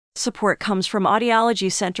Support comes from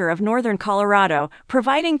Audiology Center of Northern Colorado,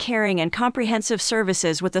 providing caring and comprehensive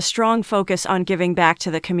services with a strong focus on giving back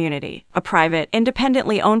to the community. A private,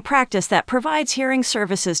 independently owned practice that provides hearing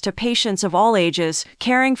services to patients of all ages,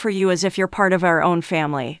 caring for you as if you're part of our own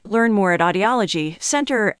family. Learn more at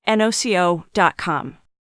audiologycenternoco.com.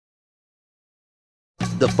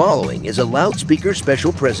 The following is a loudspeaker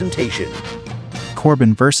special presentation.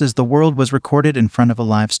 Corbin vs. the World was recorded in front of a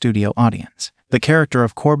live studio audience. The character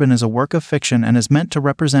of Corbin is a work of fiction and is meant to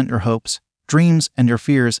represent your hopes, dreams, and your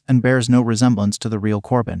fears, and bears no resemblance to the real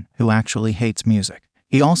Corbin, who actually hates music.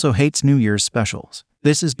 He also hates New Year's specials.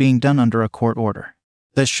 This is being done under a court order.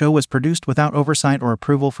 This show was produced without oversight or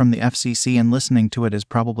approval from the FCC, and listening to it is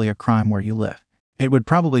probably a crime where you live. It would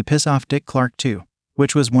probably piss off Dick Clark too,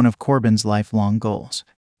 which was one of Corbin's lifelong goals.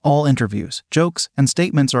 All interviews, jokes, and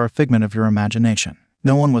statements are a figment of your imagination.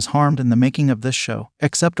 No one was harmed in the making of this show,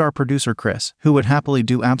 except our producer Chris, who would happily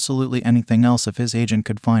do absolutely anything else if his agent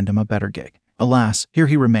could find him a better gig. Alas, here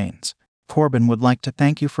he remains. Corbin would like to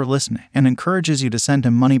thank you for listening and encourages you to send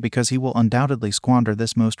him money because he will undoubtedly squander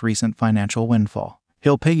this most recent financial windfall.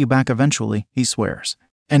 He'll pay you back eventually, he swears.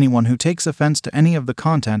 Anyone who takes offense to any of the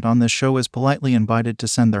content on this show is politely invited to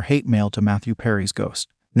send their hate mail to Matthew Perry's ghost.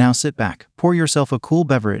 Now sit back, pour yourself a cool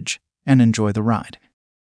beverage, and enjoy the ride.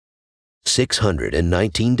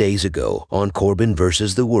 619 days ago on Corbin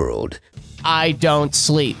vs. the World. I don't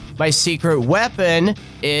sleep. My secret weapon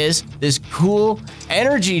is this cool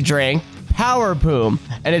energy drink, Power Boom,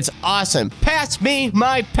 and it's awesome. Pass me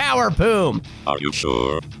my Power Boom. Are you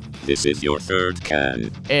sure? This is your third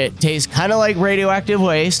can. It tastes kind of like radioactive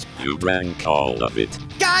waste. You drank all of it.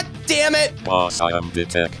 God damn it! Boss, I am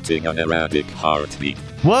detecting an erratic heartbeat.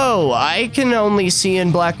 Whoa, I can only see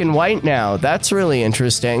in black and white now. That's really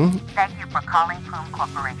interesting. Thank you for calling Plume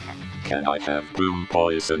Corporation. Can I have boom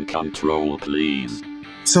poison control, please?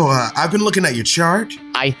 So, I've been looking at your chart.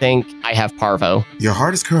 I think I have parvo. Your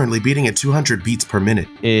heart is currently beating at 200 beats per minute.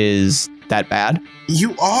 Is that bad?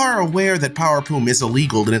 You are aware that Power Boom is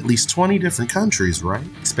illegal in at least 20 different countries, right?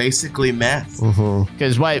 It's basically meth.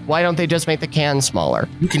 Because why don't they just make the can smaller?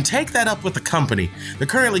 You can take that up with the company. They're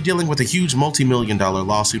currently dealing with a huge multi-million-dollar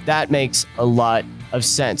lawsuit. That makes a lot of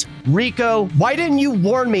sense. Rico, why didn't you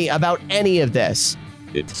warn me about any of this?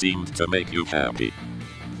 It seemed to make you happy.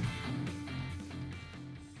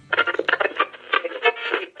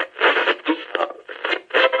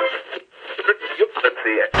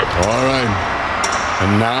 All right,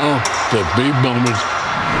 and now the big moment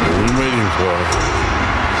we've been waiting for.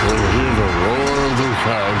 We'll hear the roar of the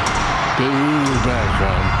crowd building in the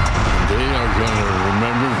background, and they are going to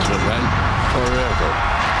remember tonight forever.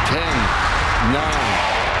 10,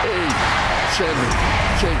 9, 8, 7,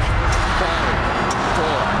 6, 5, 4,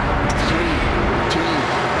 3, 2,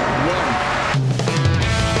 1.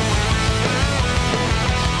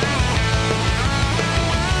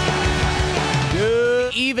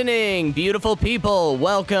 Evening, beautiful people.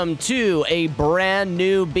 Welcome to a brand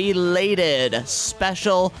new, belated,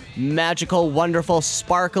 special, magical, wonderful,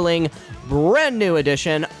 sparkling, brand new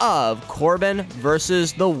edition of Corbin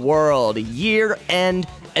vs. the World, year-end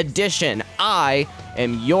edition. I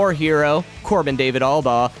am your hero, Corbin David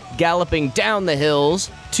Albaugh, galloping down the hills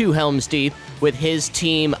to Helm's Deep with his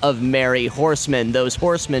team of merry horsemen, those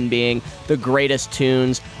horsemen being the greatest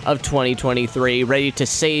tunes of 2023, ready to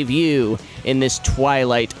save you in this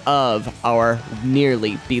twilight of our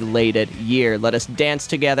nearly belated year. Let us dance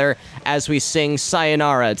together as we sing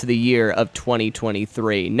sayonara to the year of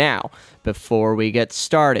 2023. Now, before we get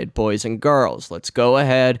started, boys and girls, let's go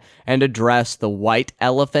ahead and address the white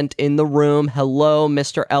elephant in the room. Hello,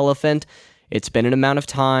 Mr. Elephant. It's been an amount of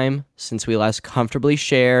time since we last comfortably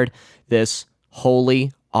shared this holy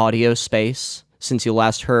audio space, since you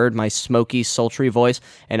last heard my smoky, sultry voice,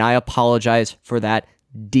 and I apologize for that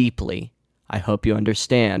deeply. I hope you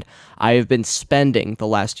understand. I have been spending the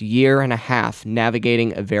last year and a half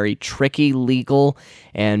navigating a very tricky legal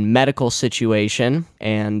and medical situation,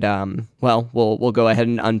 and, we'll go ahead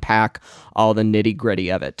and unpack all the nitty-gritty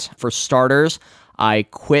of it. For starters, I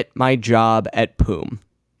quit my job at Poom.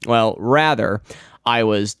 Well, rather, I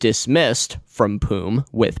was dismissed from Poom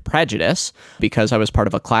with prejudice because I was part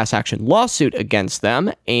of a class action lawsuit against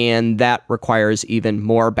them, and that requires even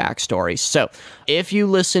more backstory. So, if you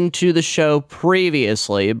listened to the show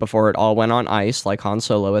previously, before it all went on ice, like Han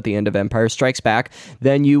Solo at the end of Empire Strikes Back,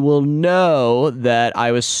 then you will know that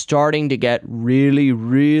I was starting to get really,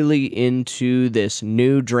 really into this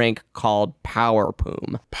new drink called Power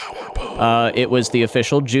Boom. It was the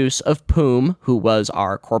official juice of Poom, who was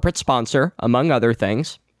our corporate sponsor, among other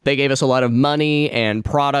things. They gave us a lot of money and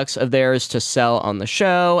products of theirs to sell on the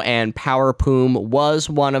show, and Power Poom was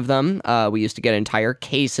one of them. We used to get entire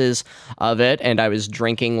cases of it, and I was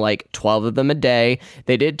drinking like 12 of them a day.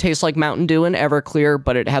 They did taste like Mountain Dew and Everclear,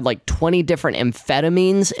 but it had like 20 different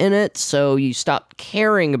amphetamines in it, so you stopped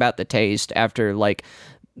caring about the taste after like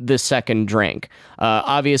the second drink.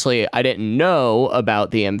 Obviously, I didn't know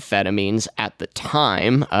about the amphetamines at the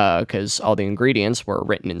time because all the ingredients were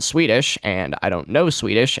written in Swedish, and I don't know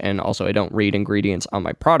Swedish, and also I don't read ingredients on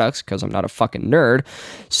my products because I'm not a fucking nerd.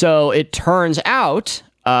 So it turns out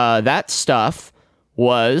that stuff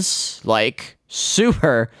was like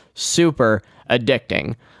super, super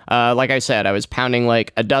addicting. Like I said, I was pounding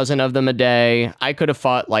like a dozen of them a day. I could have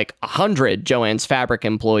fought like 100 Joann's Fabric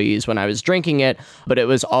employees when I was drinking it, but it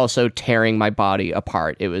was also tearing my body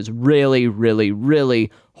apart. It was really, really,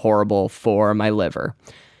 really horrible for my liver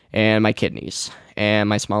and my kidneys and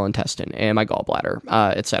my small intestine and my gallbladder,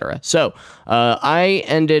 etc. So I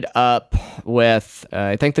ended up with,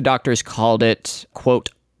 I think the doctors called it, quote,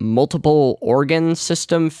 multiple organ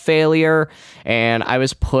system failure, and I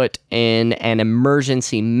was put in an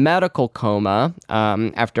emergency medical coma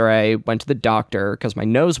after I went to the doctor because my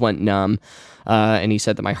nose went numb, and he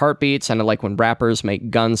said that my heartbeat sounded like when rappers make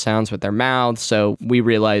gun sounds with their mouths, so we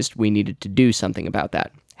realized we needed to do something about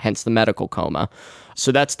that, hence the medical coma.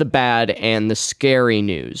 So that's the bad and the scary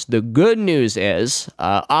news. The good news is,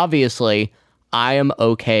 obviously, I am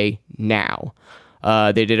okay now.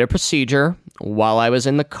 They did a procedure while I was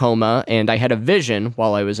in the coma, and I had a vision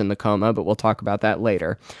while I was in the coma, but we'll talk about that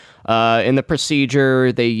later. In the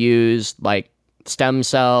procedure, they used like stem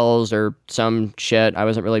cells or some shit. I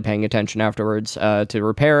wasn't really paying attention afterwards to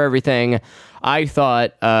repair everything. I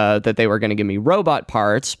thought that they were going to give me robot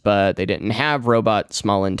parts, but they didn't have robot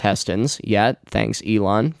small intestines yet. Thanks,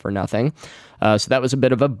 Elon, for nothing. So that was a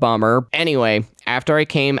bit of a bummer. Anyway, after I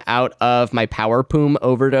came out of my Power Poom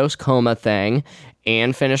overdose coma thing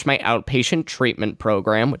and finished my outpatient treatment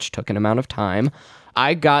program, which took an amount of time,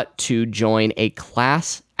 I got to join a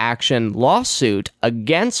class action lawsuit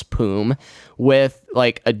against Poom with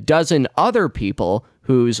like a dozen other people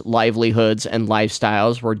whose livelihoods and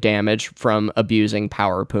lifestyles were damaged from abusing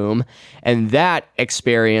Power Poom. And that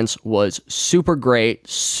experience was super great,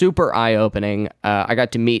 super eye-opening. I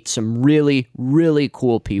got to meet some really, really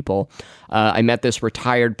cool people. I met this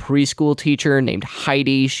retired preschool teacher named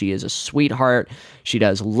Heidi. She is a sweetheart. She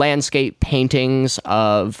does landscape paintings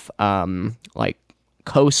of like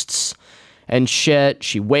coasts and shit.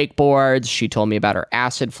 She wakeboards. She told me about her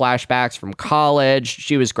acid flashbacks from college.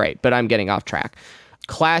 She was great, but I'm getting off track.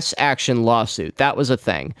 Class action lawsuit. That was a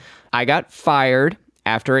thing. I got fired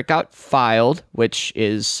after it got filed, which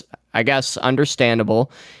is, I guess,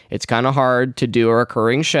 understandable. It's kind of hard to do a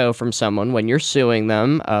recurring show from someone when you're suing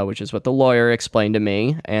them, which is what the lawyer explained to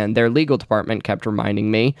me, and their legal department kept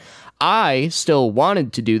reminding me. I still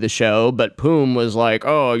wanted to do the show, but Poom was like,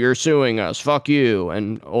 oh, you're suing us, fuck you.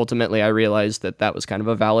 And ultimately, I realized that that was kind of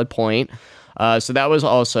a valid point. So that was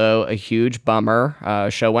also a huge bummer.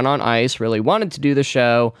 Show went on ice, really wanted to do the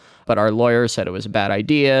show, but our lawyer said it was a bad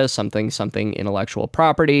idea, something intellectual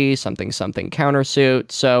property, something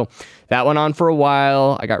countersuit. So that went on for a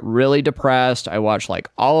while. I got really depressed. I watched like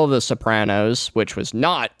all of The Sopranos, which was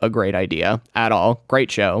not a great idea at all.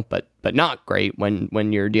 Great show, but not great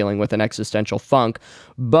when you're dealing with an existential funk.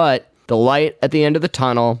 But the light at the end of the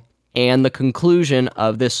tunnel and the conclusion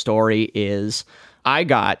of this story is we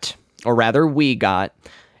got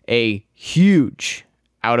a huge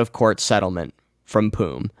out-of-court settlement from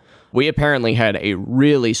Poom. We apparently had a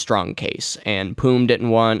really strong case, and Poom didn't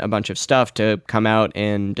want a bunch of stuff to come out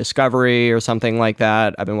in Discovery or something like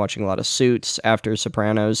that. I've been watching a lot of Suits after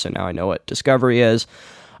Sopranos, so now I know what Discovery is.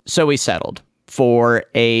 So we settled for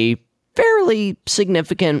a fairly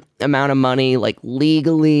significant amount of money. Like,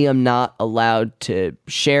 legally, I'm not allowed to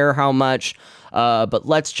share how much, but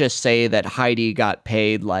let's just say that Heidi got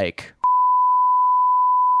paid like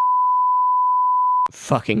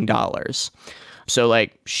fucking dollars. So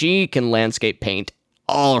like, she can landscape paint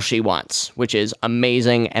all she wants, which is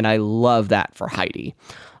amazing, and I love that for Heidi.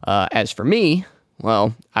 As for me,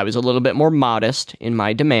 well, I was a little bit more modest in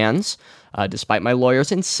my demands. Despite my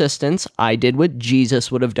lawyer's insistence, I did what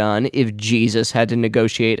Jesus would have done if Jesus had to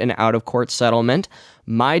negotiate an out-of-court settlement.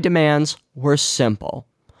 My demands were simple.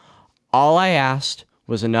 All I asked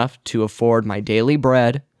was enough to afford my daily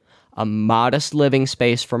bread, a modest living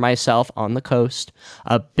space for myself on the coast,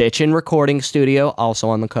 a bitchin' recording studio also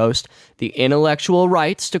on the coast, the intellectual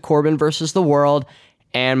rights to Corbin versus the World,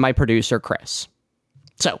 and my producer, Chris.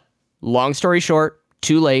 So, long story short,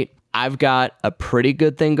 too late. I've got a pretty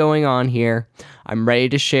good thing going on here. I'm ready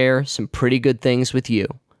to share some pretty good things with you.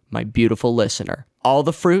 my beautiful listener. All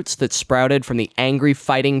the fruits that sprouted from the angry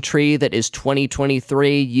fighting tree that is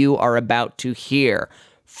 2023, you are about to hear.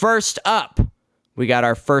 First up, we got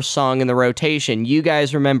our first song in the rotation. You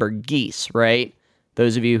guys remember Geese, right?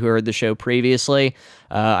 Those of you who heard the show previously,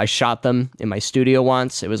 I shot them in my studio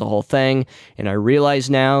once. It was a whole thing, and I realize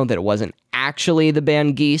now that it wasn't actually the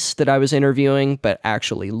band Geese that I was interviewing, but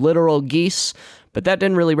actually literal geese. But that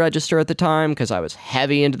didn't really register at the time because I was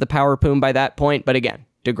heavy into the Power Poom by that point. But again,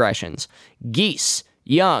 digressions. Geese,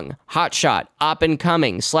 young, hotshot,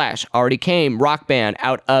 up-and-coming / already came rock band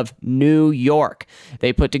out of New York.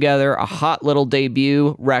 They put together a hot little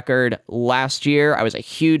debut record last year. I was a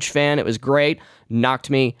huge fan. It was great. Knocked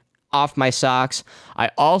me off my socks.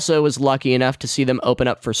 I also was lucky enough to see them open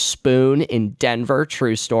up for Spoon in Denver,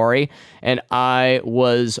 true story, and I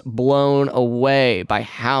was blown away by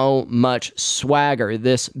how much swagger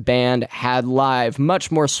this band had live,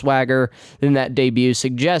 much more swagger than that debut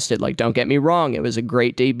suggested. Like, don't get me wrong, it was a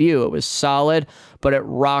great debut, it was solid, but it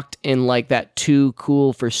rocked in like that too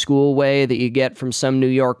cool for school way that you get from some New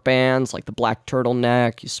York bands, like the black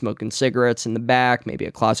turtleneck, you smoking cigarettes in the back, maybe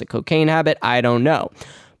a closet cocaine habit, I don't know.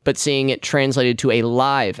 But seeing it translated to a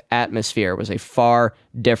live atmosphere was a far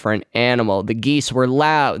different animal. The Geese were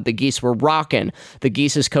loud. The Geese were rocking. The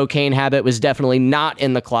Geese's cocaine habit was definitely not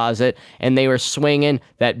in the closet, and they were swinging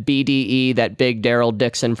that BDE, that big Daryl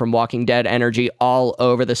Dixon from Walking Dead energy all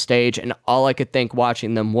over the stage, and all I could think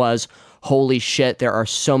watching them was, holy shit, there are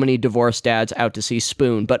so many divorced dads out to see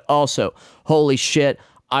Spoon, but also, holy shit,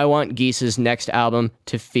 I want Geese's next album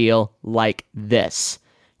to feel like this.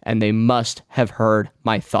 And they must have heard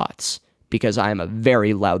my thoughts, because I am a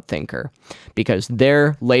very loud thinker. Because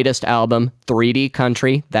their latest album, 3D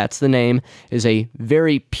Country, that's the name, is a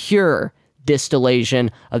very pure distillation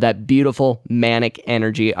of that beautiful manic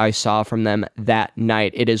energy I saw from them that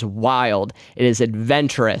night. It is wild. It is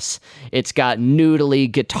adventurous. It's got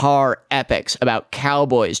noodly guitar epics about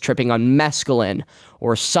cowboys tripping on mescaline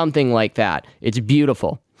or something like that. It's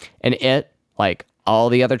beautiful. And it, like all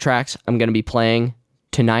the other tracks I'm going to be playing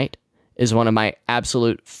tonight, is one of my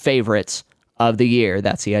absolute favorites of the year.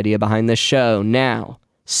 That's the idea behind this show. Now,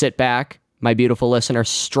 sit back, my beautiful listener,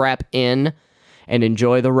 strap in, and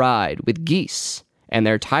enjoy the ride with Geese and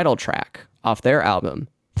their title track off their album,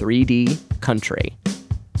 3D Country.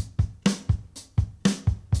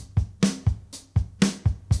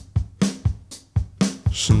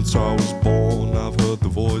 Since I was born, I've heard the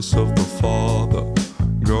voice of the Father.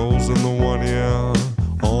 Goes in the one ear,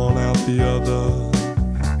 on out the other.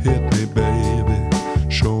 Hit me, baby,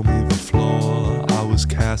 show me the floor. I was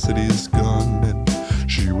Cassidy's gun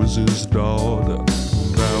and she was his daughter.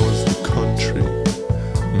 That was the country,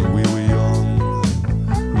 and we were young.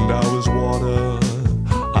 And I was water,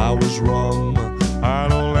 I was rum. I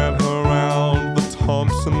don't let her around the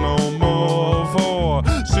Thompson no more, for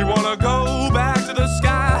she wanna go back to the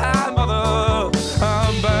sky, mother.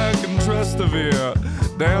 I'm back in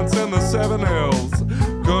Trastevere, dancing the Seven Hills,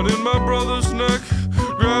 cutting my brother's neck,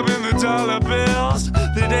 grabbing the dollar bills.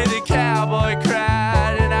 The day the cowboy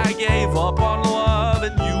cried and I gave up on love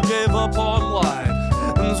and you gave up on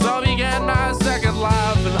life, and so began my second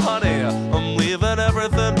life. And honey, I'm leaving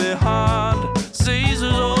everything behind.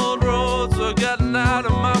 Caesar's old roads are getting out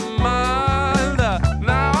of my mind.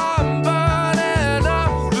 Now I'm burning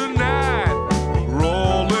up the night,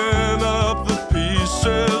 rolling up the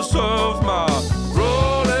pieces of my,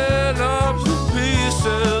 rolling up the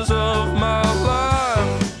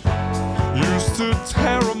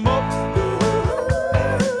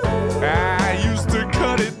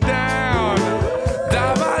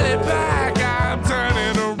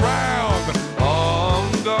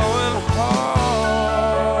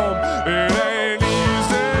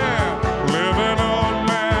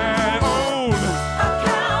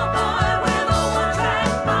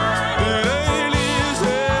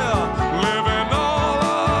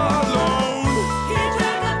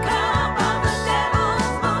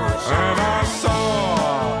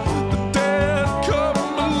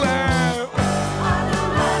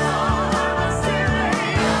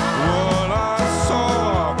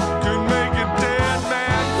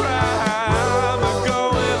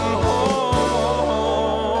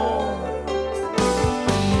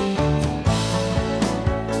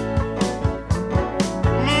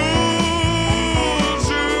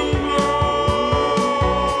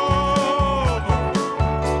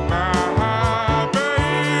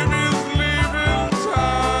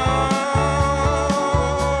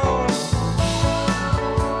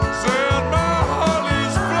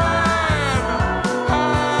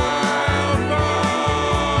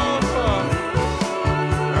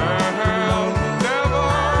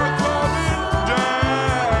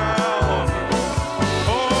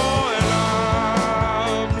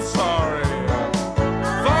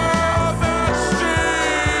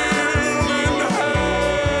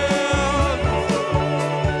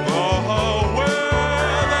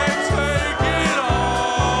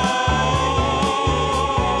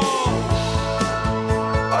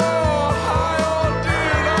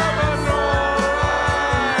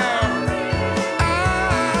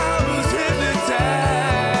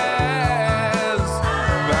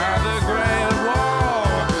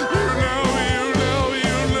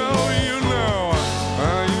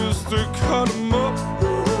to cut 'em up.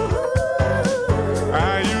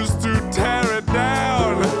 I used to tear it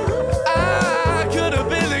down. I could have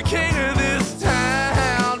been the king of this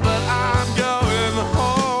town, but I'm going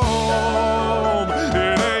home. It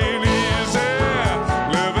ain't easy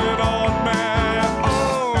living on my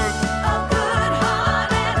own. A good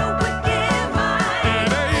heart and a wicked mind.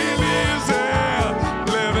 It ain't easy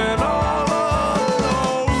living all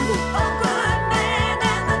alone. A good man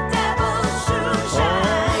and the devil's shoe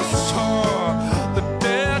shine. Oh, saw the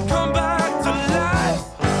dead come back to life.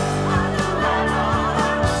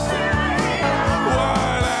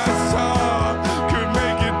 What I saw could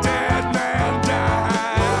make a dead man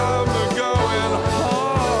die. I'm going home.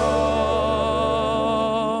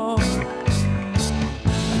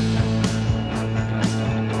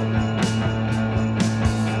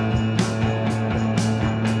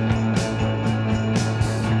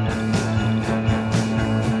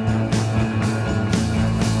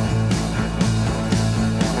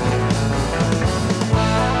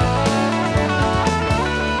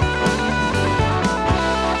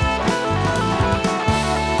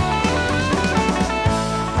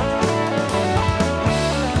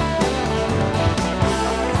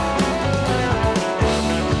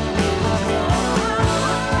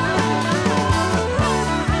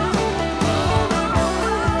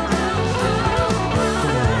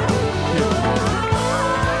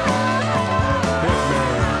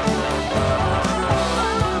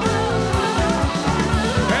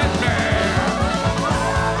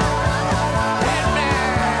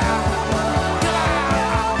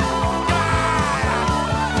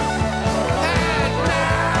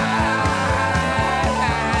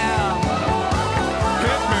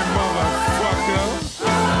 Hit me, motherfucker.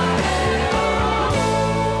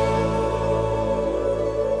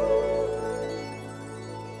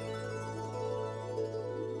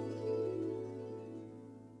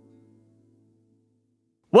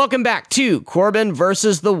 Welcome back to Corbin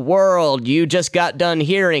versus the World. You just got done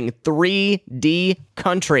hearing 3D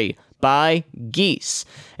Country by Geese.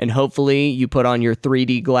 And hopefully you put on your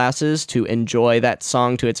 3D glasses to enjoy that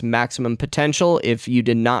song to its maximum potential. If you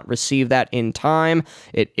did not receive that in time,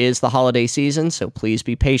 it is the holiday season, so please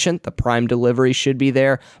be patient. The Prime delivery should be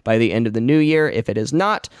there by the end of the new year. If it is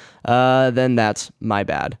not, then that's my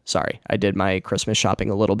bad. Sorry, I did my Christmas shopping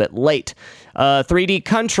a little bit late. 3D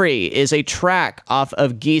Country is a track off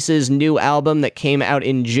of Geese's new album that came out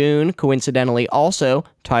in June, coincidentally also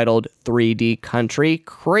titled 3D Country.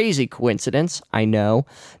 Crazy coincidence, I know.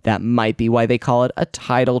 That might be why they call it a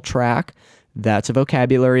title track. That's a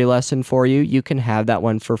vocabulary lesson for you. You can have that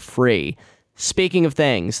one for free. Speaking of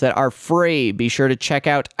things that are free, be sure to check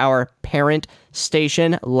out our parent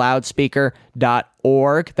station,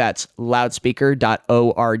 loudspeaker.org. That's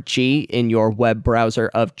loudspeaker.org in your web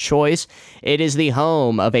browser of choice. It is the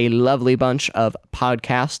home of a lovely bunch of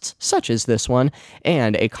podcasts, such as this one,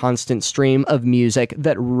 and a constant stream of music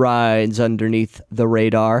that rides underneath the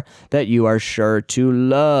radar that you are sure to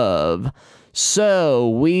love. So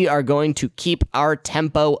we are going to keep our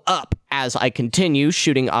tempo up as I continue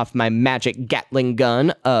shooting off my magic Gatling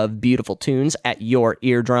gun of beautiful tunes at your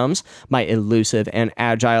eardrums, my elusive and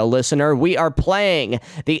agile listener. We are playing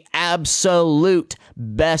the absolute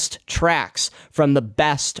best tracks from the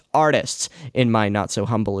best artists, in my not so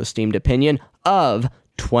humble esteemed opinion, of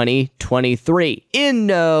 2023, in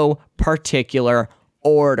no particular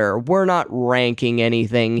order. We're not ranking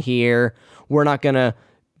anything here. We're not going to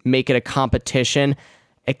make it a competition,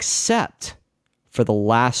 except for the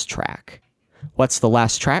last track. What's the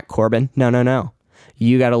last track, Corbin? No.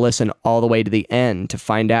 You got to listen all the way to the end to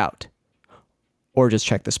find out. Or just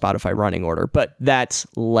check the Spotify running order. But that's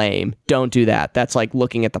lame. Don't do that. That's like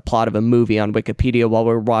looking at the plot of a movie on Wikipedia while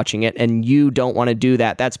we're watching it, and you don't want to do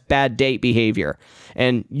that. That's bad date behavior.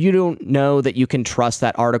 And you don't know that you can trust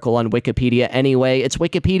that article on Wikipedia anyway. It's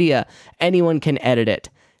Wikipedia. Anyone can edit it.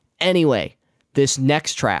 Anyway, this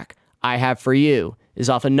next track I have for you is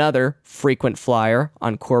off another frequent flyer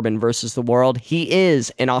on Corbin versus the World. He is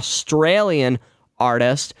an Australian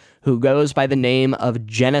artist who goes by the name of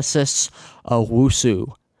Genesis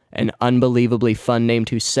Owusu. An unbelievably fun name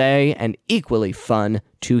to say and equally fun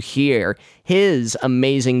to hear. His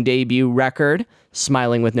amazing debut record,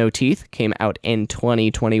 Smiling with No Teeth, came out in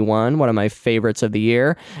 2021, one of my favorites of the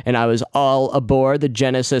year, and I was all aboard the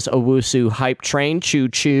Genesis Owusu hype train, choo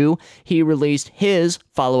choo. He released his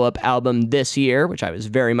follow-up album this year, which I was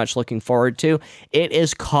very much looking forward to. It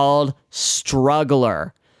is called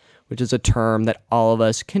Struggler, which is a term that all of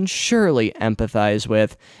us can surely empathize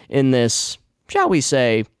with in this, shall we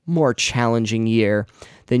say, more challenging year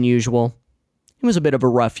than usual. It was a bit of a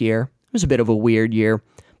rough year. It was a bit of a weird year,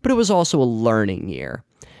 but it was also a learning year.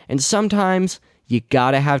 And sometimes you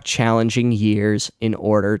gotta have challenging years in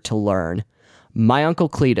order to learn. My Uncle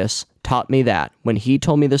Cletus taught me that when he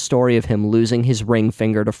told me the story of him losing his ring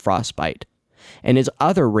finger to frostbite and his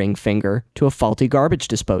other ring finger to a faulty garbage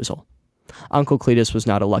disposal. Uncle Cletus was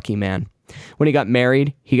not a lucky man. When he got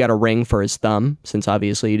married, he got a ring for his thumb, since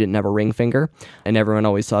obviously he didn't have a ring finger, and everyone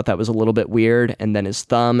always thought that was a little bit weird, and then his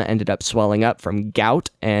thumb ended up swelling up from gout,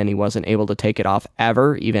 and he wasn't able to take it off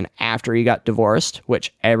ever, even after he got divorced,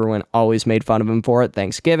 which everyone always made fun of him for at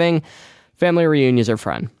Thanksgiving. Family reunions are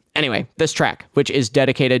fun. Anyway, this track, which is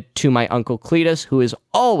dedicated to my Uncle Cletus, who is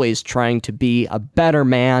always trying to be a better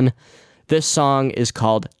man. This song is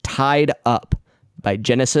called Tied Up by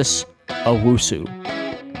Genesis Owusu.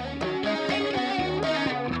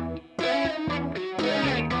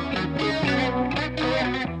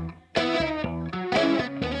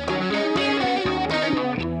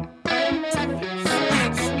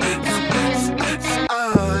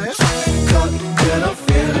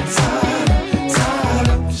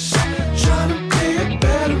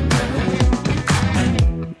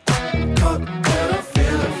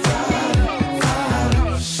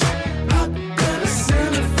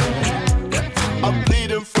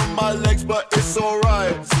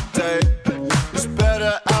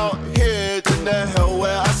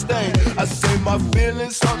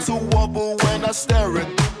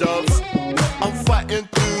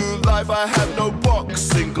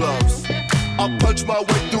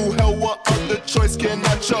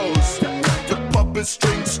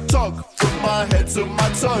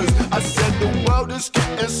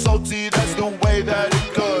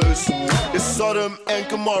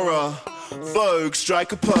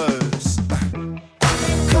 Strike a pose.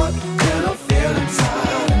 Caught and I'm feeling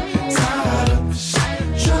tired of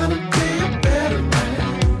trying to be a better man.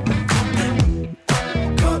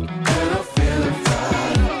 Caught and I'm feeling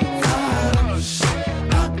fired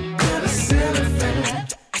of a silly thing.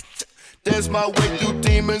 There's my way through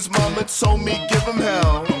demons, mama told me give him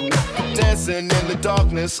hell. Dancing in the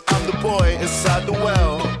darkness, I'm the boy inside the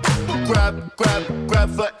well. Grab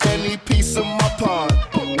for any piece of my part.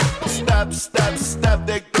 Stab,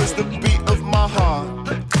 there goes the beat of my heart.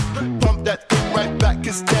 Pump that thing right back,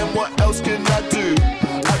 cause damn, what else can I do?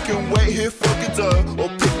 I can wait here for Godot, or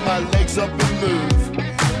pick my legs up and move.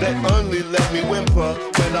 They only let me whimper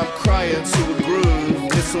when I'm crying to a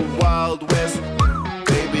groove. It's a wild west,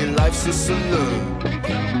 baby, life's a saloon.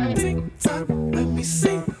 Tick tock, let me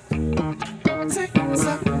sing. Tick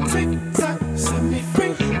tock, set me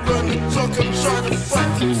free. Run the clock, I'm trying to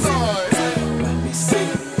fight the time. Let me sing.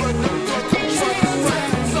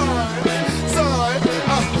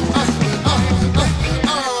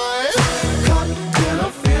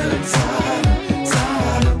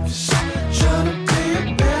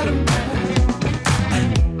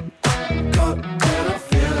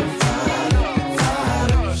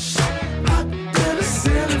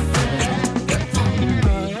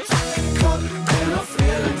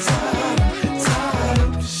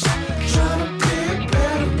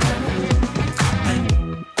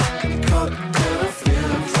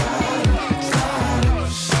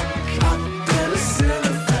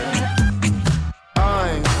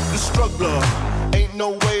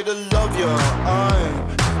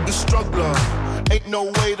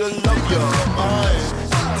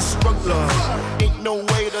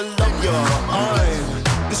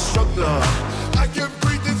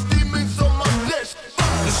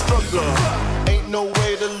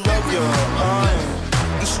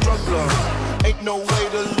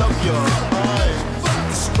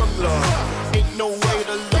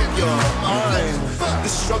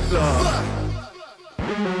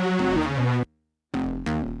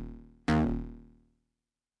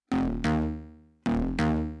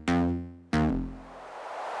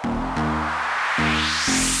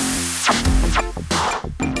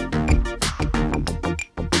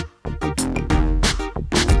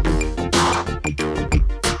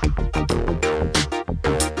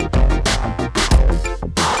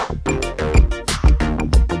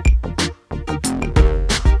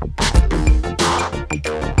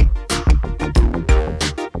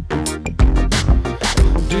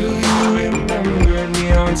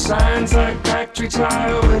 Signs like factory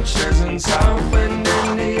tire winches in South Bend,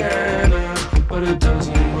 Indiana, but it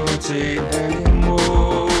doesn't rotate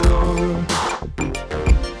anymore.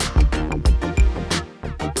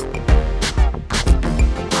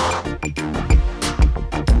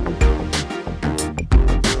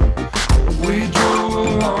 We drove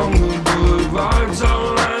along the boulevards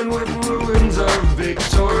all lined with ruins of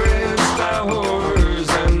Victorian-style horrors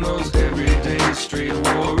and those everyday street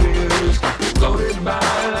warriors floated by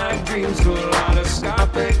like dreams,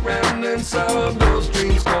 kaleidoscopic remnants of those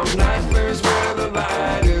dreams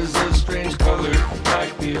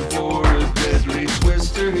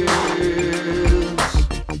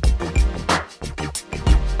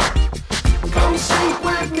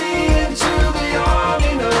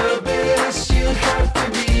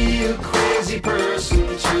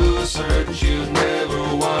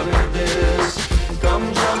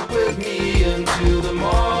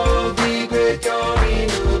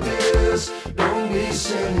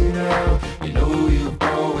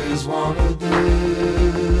wanted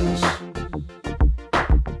this.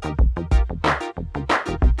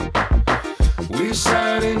 We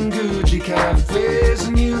sat in Gucci cafes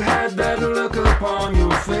and you had that look upon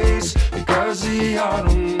your face, because the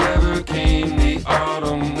autumn never came, the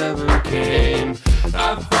autumn never came.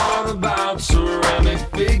 I thought about ceramic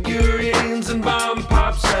figurines and bomb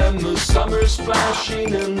pops and the summer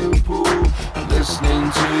splashing in the pool,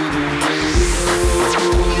 listening to the radio.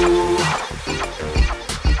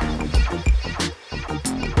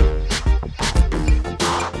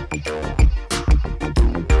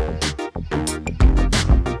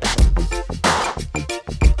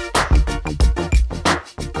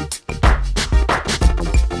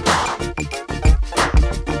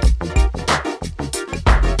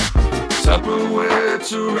 Tupperware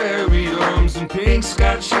terrariums and pink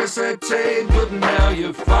Scotch acetate, but now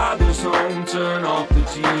your father's home. Turn off the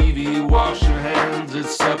TV, wash your hands,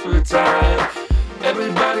 it's supper time.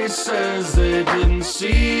 Everybody says they didn't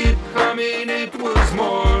see it coming. It was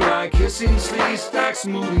more like hissing sleeve stacks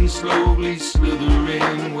moving slowly,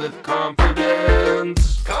 slithering with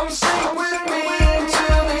confidence. Come sing with me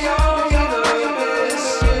until the abyss.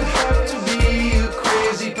 You have to be a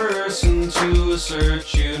crazy person to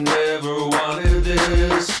assert you never wanted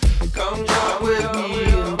this. Come jump with me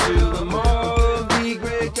into the mall of the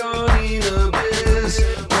great dawning abyss.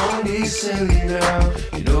 Don't be silly now,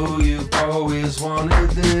 you know you've always wanted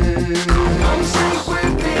this. Come sink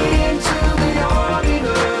with me into the yawning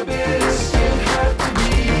abyss. You'd have to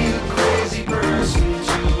be a crazy person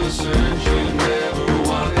to assert you never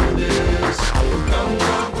wanted this. Come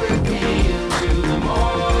jump with me into the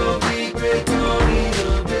mall of the great dawning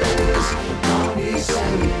abyss. Don't be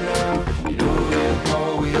silly now, you know you've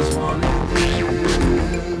always wanted this.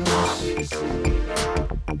 Don't be silly now.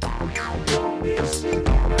 Don't be silly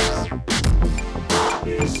now. Don't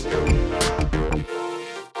be silly now. You know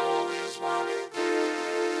you've always wanted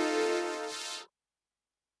this.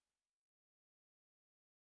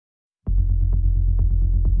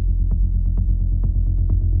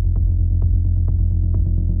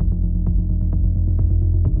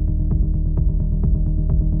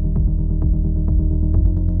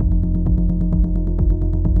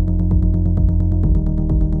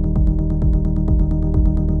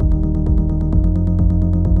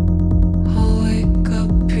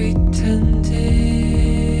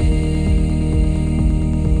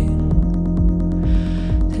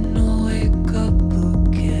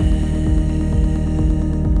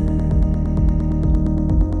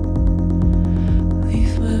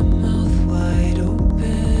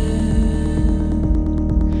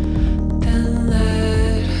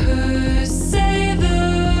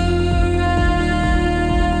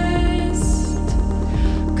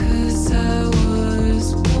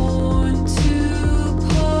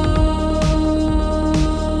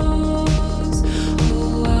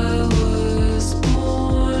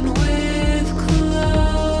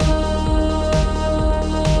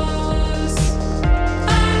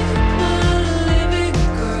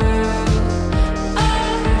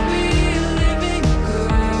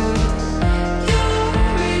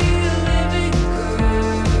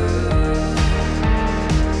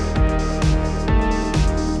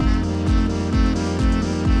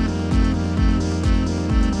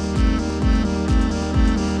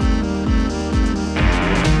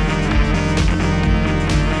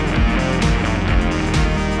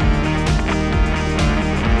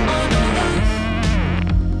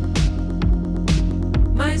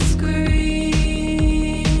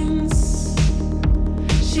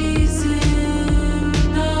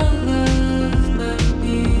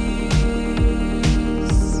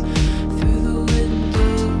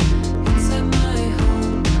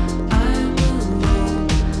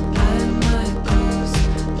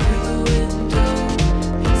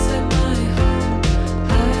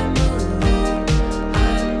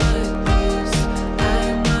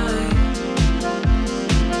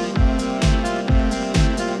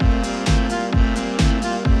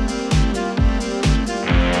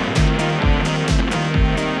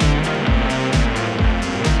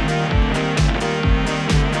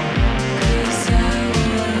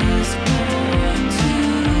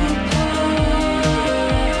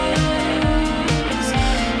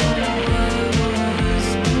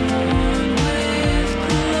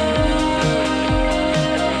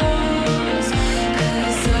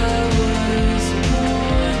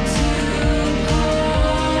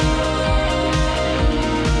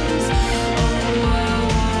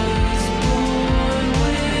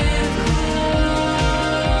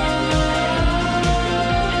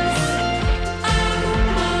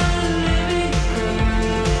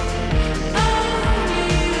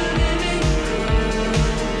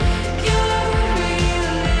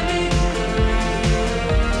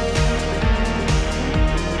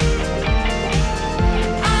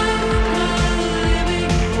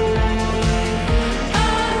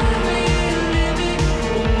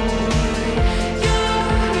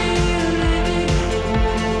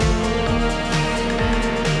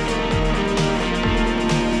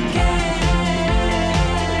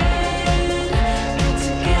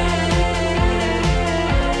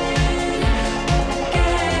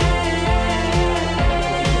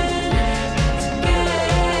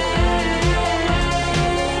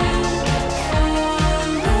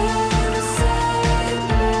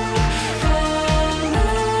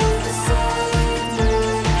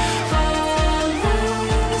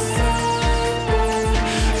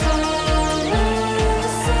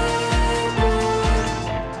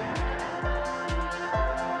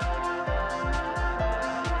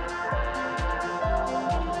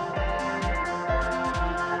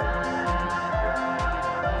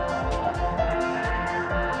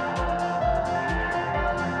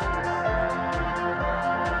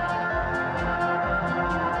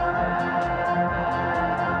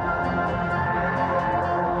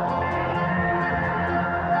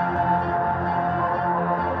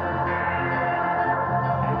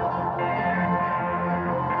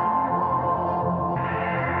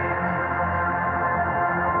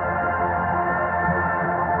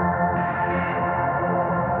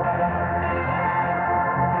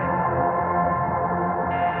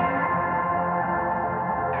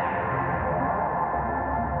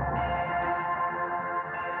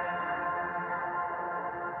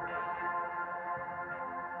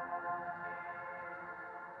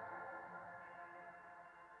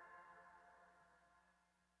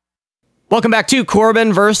 Welcome back to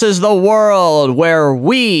Corbin versus the World, where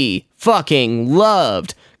we fucking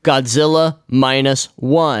loved Godzilla Minus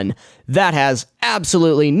One. That has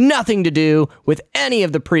absolutely nothing to do with any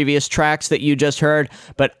of the previous tracks that you just heard,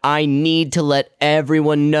 but I need to let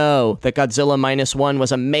everyone know that Godzilla Minus One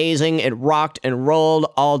was amazing. It rocked and rolled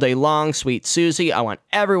all day long. Sweet Susie, I want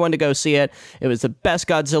everyone to go see it. It was the best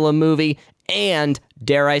Godzilla movie, and,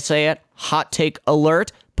 dare I say it, hot take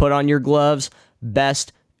alert, put on your gloves,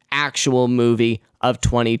 best actual movie of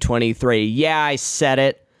 2023. Yeah, I said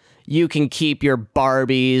it. You can keep your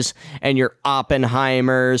Barbies and your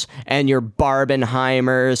Oppenheimers and your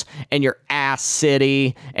Barbenheimers and your Ass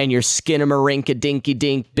City and your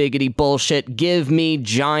Skinnamarink-a-dinky-dink biggity bullshit. Give me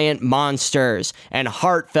giant monsters and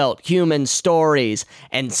heartfelt human stories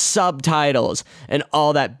and subtitles and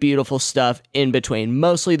all that beautiful stuff in between.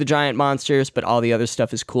 Mostly the giant monsters, but all the other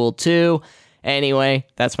stuff is cool too. Anyway,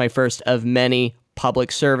 that's my first of many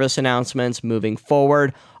public service announcements moving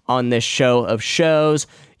forward on this show of shows.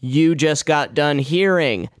 You just got done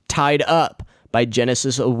hearing Tied Up by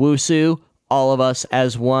Genesis Owusu, All of Us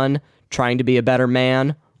as One, Trying to Be a Better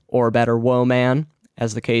Man or a Better Woman,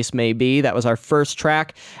 as the case may be. That was our first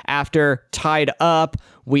track. After Tied Up,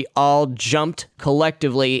 we all jumped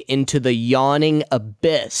collectively into the Yawning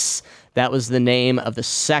Abyss. That was the name of the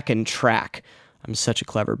second track. I'm such a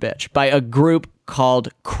clever bitch. By a group called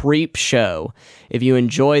Creep Show. If you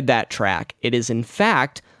enjoyed that track, it is in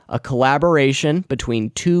fact a collaboration between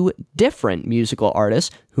two different musical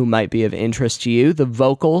artists who might be of interest to you. The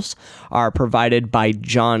vocals are provided by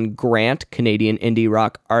John Grant, Canadian indie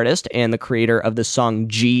rock artist and the creator of the song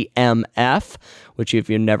GMF, which, if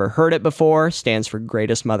you've never heard it before, stands for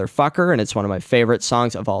Greatest Motherfucker, and it's one of my favorite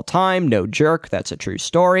songs of all time. No jerk, that's a true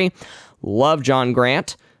story. Love John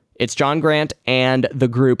Grant. It's John Grant and the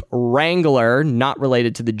group Wrangler, not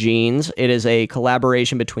related to the Genes. It is a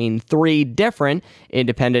collaboration between three different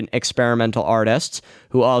independent experimental artists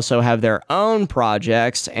who also have their own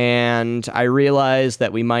projects, and I realize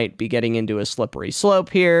that we might be getting into a slippery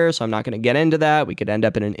slope here, so I'm not going to get into that. We could end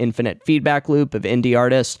up in an infinite feedback loop of indie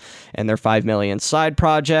artists and their 5 million side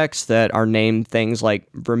projects that are named things like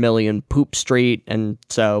Vermilion Poop Street, and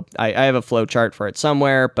so I have a flow chart for it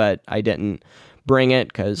somewhere, but I didn't bring it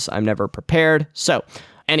because I'm never prepared. So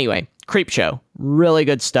anyway, Creep Show, really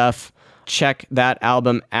good stuff. Check that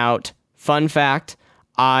album out. Fun fact,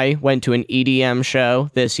 I went to an EDM show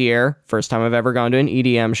this year. First time I've ever gone to an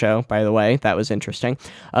EDM show, by the way. That was interesting.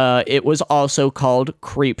 It was also called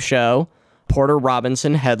Creep Show. Porter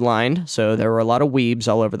Robinson headlined, so there were a lot of weebs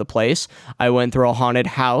all over the place. I went through a haunted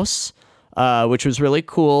house, which was really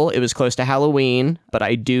cool. It was close to Halloween, but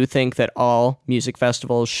I do think that all music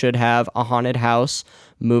festivals should have a haunted house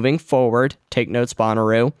moving forward. Take notes,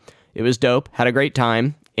 Bonnaroo. It was dope. Had a great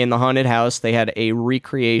time. In the haunted house, they had a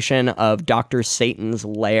recreation of Dr. Satan's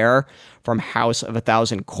lair from House of a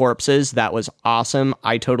Thousand Corpses. That was awesome.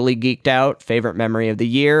 I totally geeked out. Favorite memory of the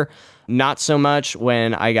year. Not so much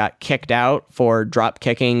when I got kicked out for drop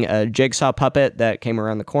kicking a jigsaw puppet that came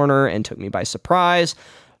around the corner and took me by surprise.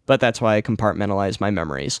 But that's why I compartmentalize my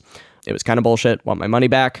memories. It was kind of bullshit. Want my money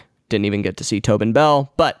back. Didn't even get to see Tobin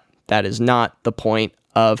Bell, but that is not the point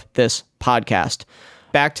of this podcast.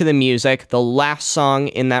 Back to the music. The last song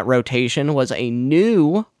in that rotation was a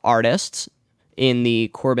new artist in the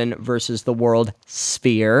Corbin versus the World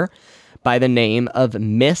sphere by the name of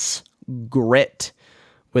Miss Grit,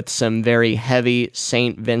 with some very heavy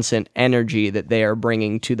St. Vincent energy that they are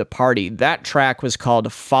bringing to the party. That track was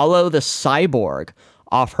called Follow the Cyborg,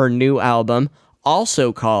 off her new album,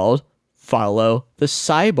 also called Follow the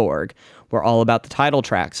Cyborg. We're all about the title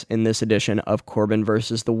tracks in this edition of Corbin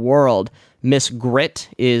versus the World. Miss Grit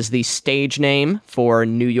is the stage name for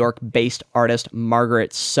New York-based artist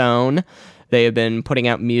Margaret Sohn. They have been putting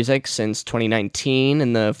out music since 2019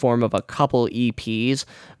 in the form of a couple EPs,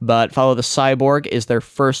 but Follow the Cyborg is their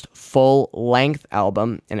first full-length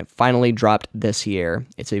album, and it finally dropped this year.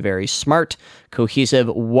 It's a very smart, cohesive,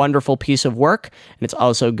 wonderful piece of work, and it's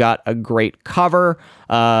also got a great cover.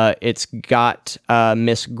 It's got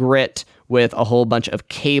Miss Grit with a whole bunch of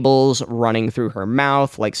cables running through her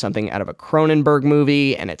mouth like something out of a Cronenberg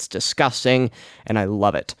movie, and it's disgusting, and I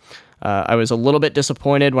love it. I was a little bit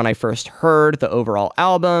disappointed when I first heard the overall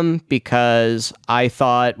album because I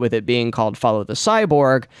thought with it being called Follow the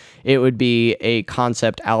Cyborg, it would be a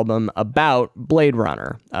concept album about Blade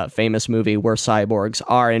Runner, a famous movie where cyborgs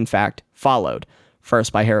are in fact followed,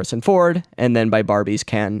 first by Harrison Ford and then by Barbie's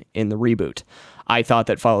Ken in the reboot. I thought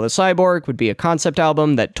that Follow the Cyborg would be a concept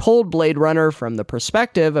album that told Blade Runner from the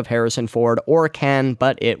perspective of Harrison Ford or Ken,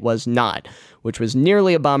 but it was not, which was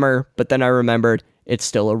nearly a bummer, but then I remembered it's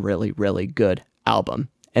still a really, really good album.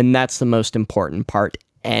 And that's the most important part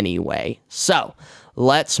anyway. So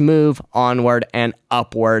let's move onward and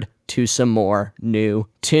upward to some more new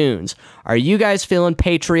tunes. Are you guys feeling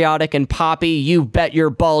patriotic and poppy? You bet your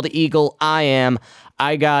bald eagle I am.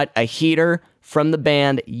 I got a heater from the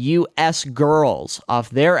band US Girls off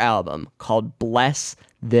their album called Bless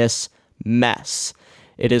This Mess.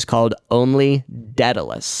 It is called Only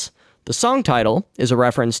Daedalus. The song title is a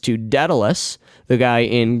reference to Daedalus, the guy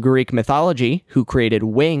in Greek mythology who created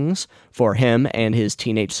wings for him and his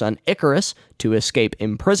teenage son Icarus to escape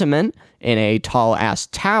imprisonment in a tall-ass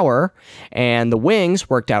tower, and the wings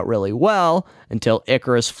worked out really well until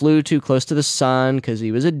Icarus flew too close to the sun because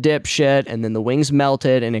he was a dipshit, and then the wings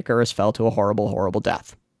melted and Icarus fell to a horrible, horrible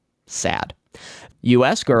death. Sad.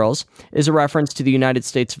 US Girls is a reference to the United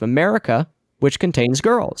States of America, which contains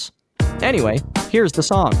girls. Anyway, here's the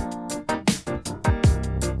song.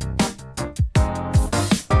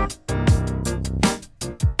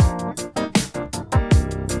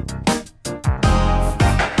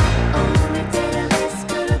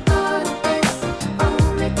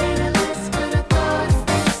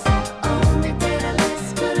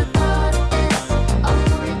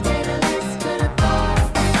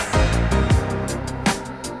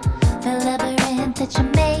 That you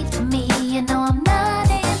made for me, you know I'm not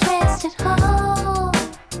impressed at all.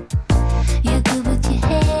 You're good with your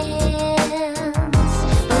hands,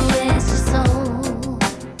 but where's your soul?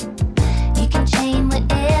 You can chain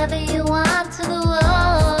whatever you want to the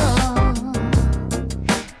wall.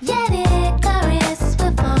 Yet Icarus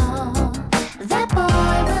will fall. That boy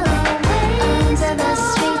will always under the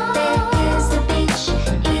street. There is the beach.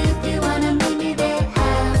 If you wanna meet me there, I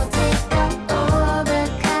will take out all the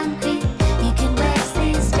concrete. You can wax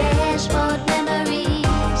these dashboard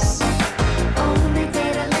memories. Only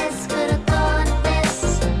Daedalus could have thought of this.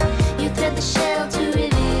 You thread the shell to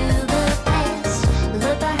reveal the past.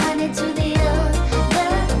 Look behind it to the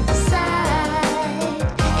other side,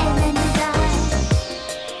 and then you die.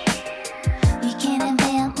 You can't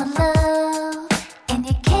invent my love, and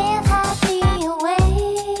you can't hide me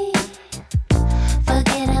away.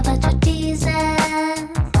 Forget about your design,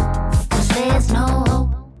 'cause there's no hope.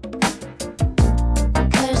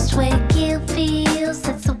 Cursed way guilt feels,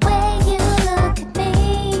 that's the way you look at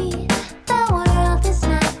me. The world is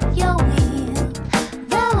not your wheel.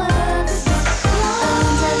 The world is not yours.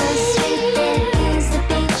 Under the street there is the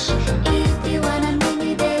beach. If you wanna meet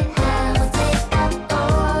me there, I will take out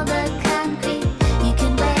all the concrete. You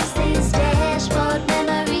can wax these dashboard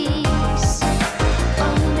memories.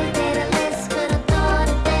 Only Daedalus could have thought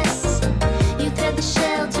of this. You thread the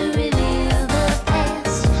shell to reveal the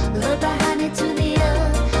past. Look behind it to the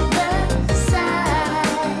other side,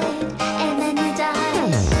 and then you die.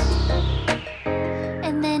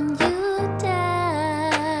 And then you die.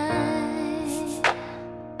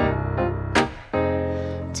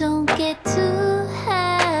 Don't get too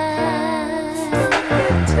high.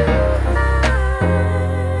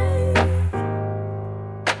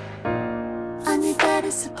 Only got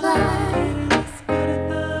a supply.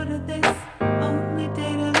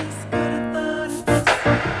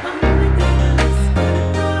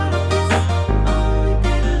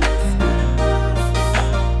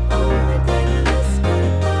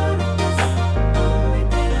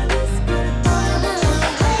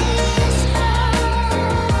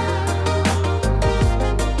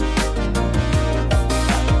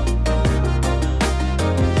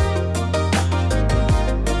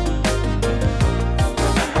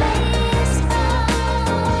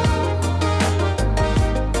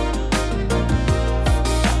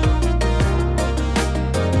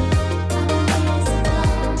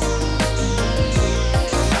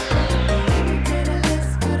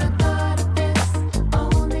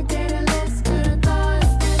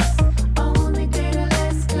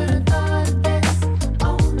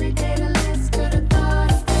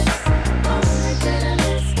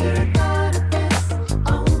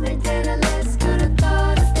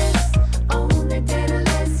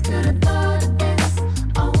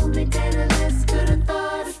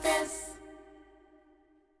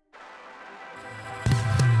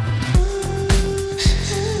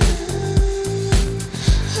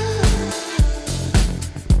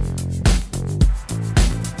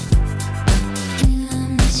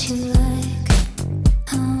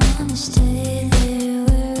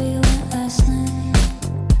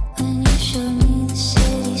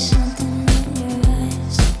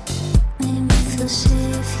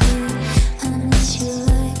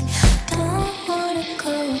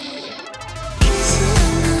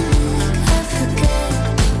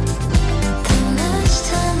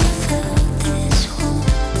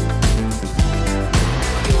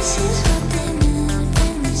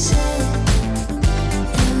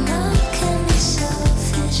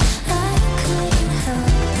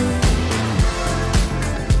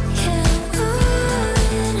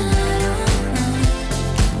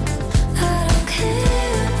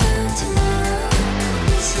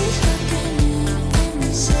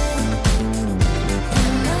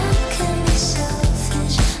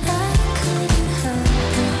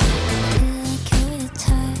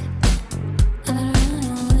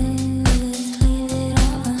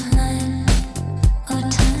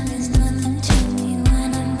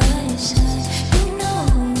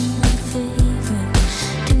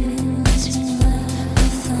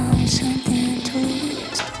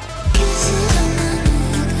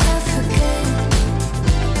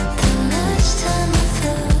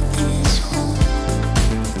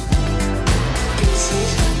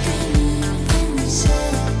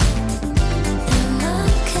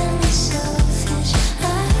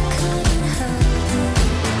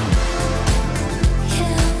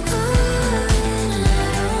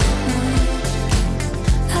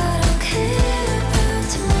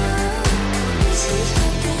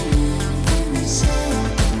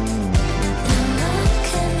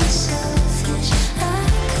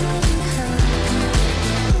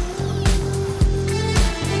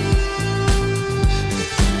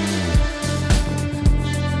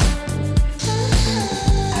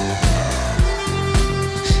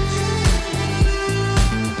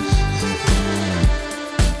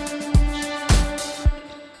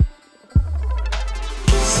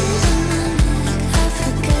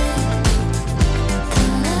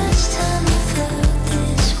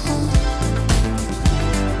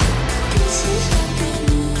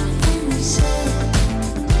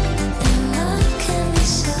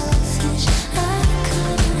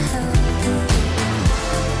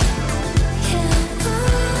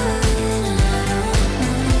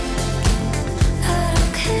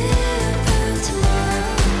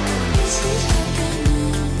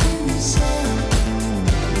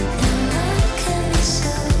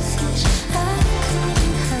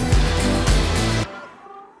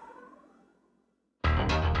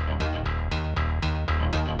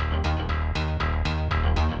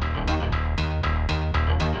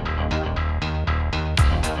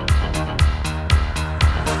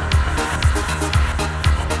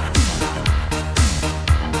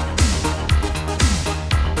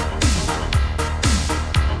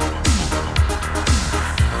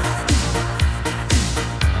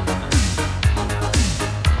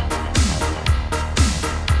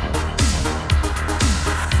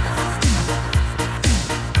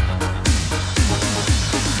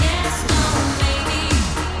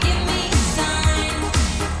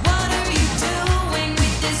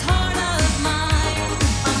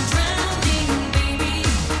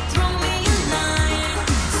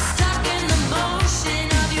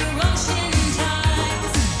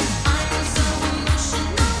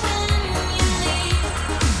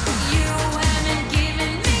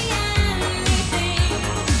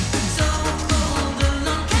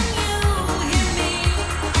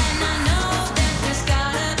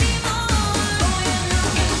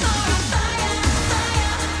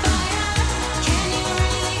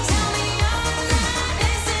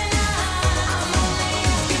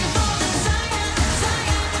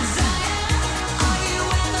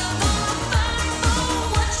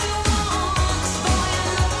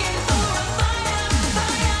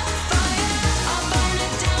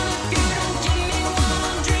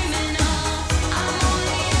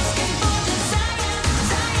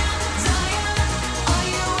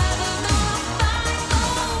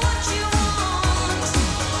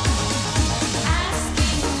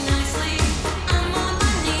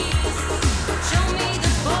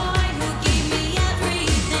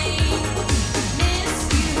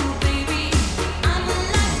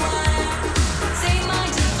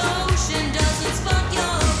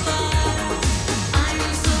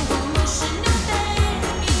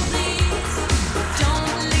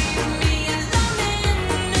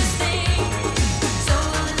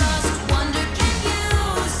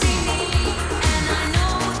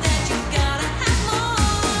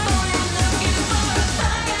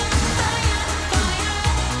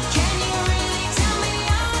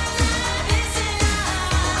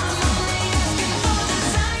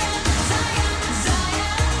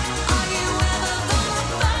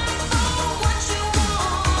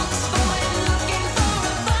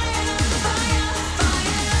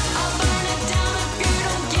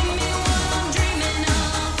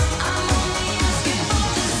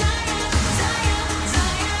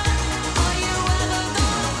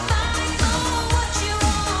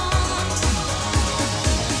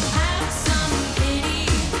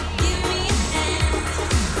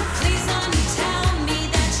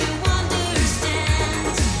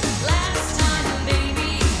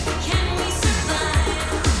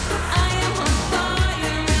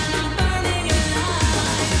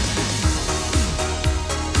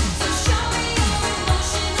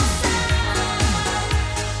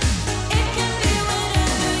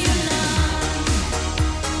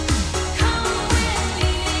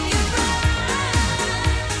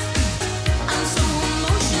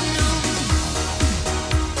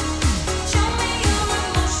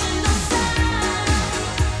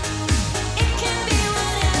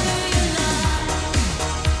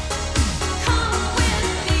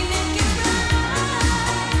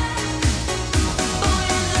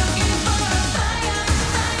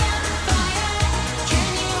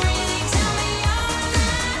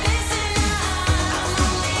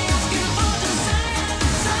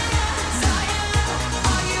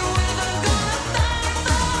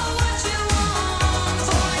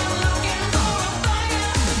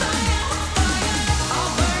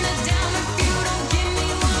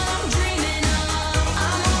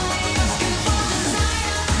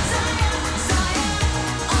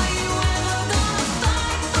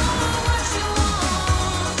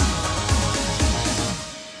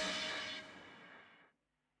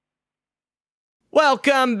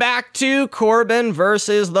 Welcome back to Corbin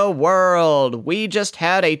versus the World. We just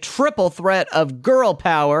had a triple threat of girl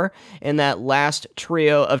power in that last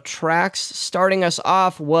trio of tracks. Starting us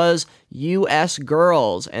off was US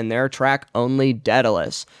Girls and their track Only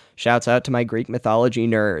Daedalus. Shouts out to my Greek mythology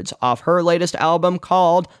nerds off her latest album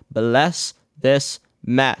called Bless This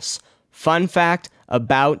Mess. Fun fact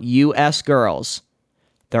about US Girls.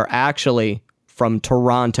 They're actually from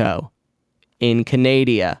Toronto in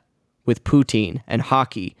Canada with poutine and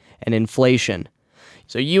hockey and inflation.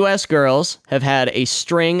 So US Girls have had a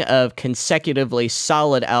string of consecutively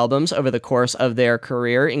solid albums over the course of their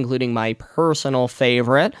career, including my personal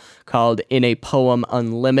favorite called In a Poem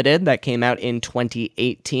Unlimited that came out in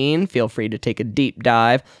 2018. Feel free to take a deep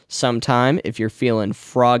dive sometime if you're feeling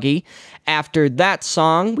froggy. After that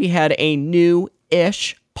song, we had a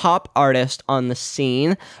new-ish pop artist on the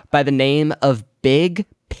scene by the name of Big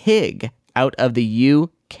Pig out of the UK.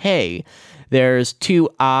 There's two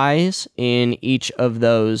I's in each of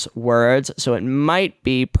those words, so it might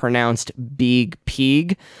be pronounced Big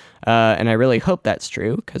Pig, and I really hope that's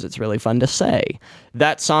true, because it's really fun to say.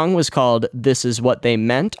 That song was called This Is What They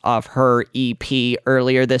Meant off her EP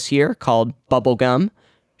earlier this year called Bubblegum.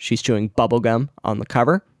 She's chewing bubblegum on the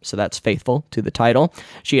cover, so that's faithful to the title.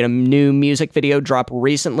 She had a new music video drop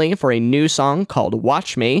recently for a new song called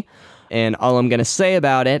Watch Me. And all I'm going to say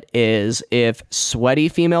about it is if sweaty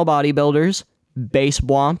female bodybuilders, bass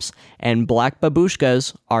womps, and black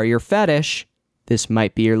babushkas are your fetish, this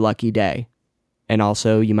might be your lucky day. And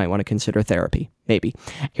also, you might want to consider therapy. Maybe.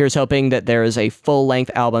 Here's hoping that there is a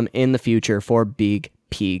full-length album in the future for Big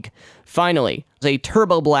Pig. Finally, there's a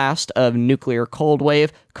turbo blast of nuclear cold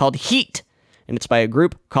wave called Heat. And it's by a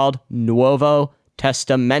group called Nuovo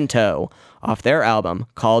Testamento off their album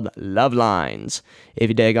called Love Lines. If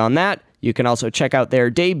you dig on that, you can also check out their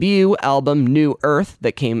debut album New Earth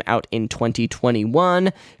that came out in 2021.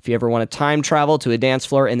 If you ever want to time travel to a dance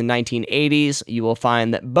floor in the 1980s, you will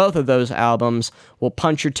find that both of those albums will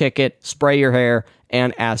punch your ticket, spray your hair,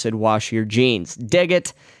 and acid wash your jeans. Dig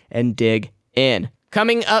it and dig in.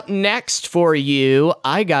 Coming up next for you,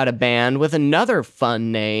 I got a band with another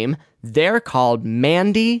fun name. They're called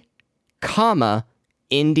Mandy,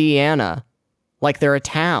 Indiana. Like they're a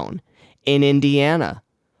town in Indiana,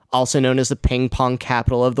 also known as the ping pong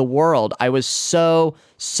capital of the world. I was so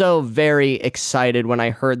very excited when I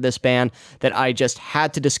heard this band that I just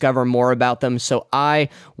had to discover more about them. So I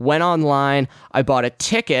went online, I bought a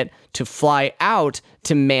ticket to fly out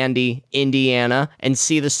to Mandy, Indiana, and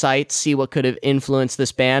see the sights, see what could have influenced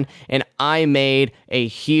this band, and I made a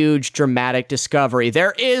huge dramatic discovery.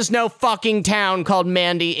 There is no fucking town called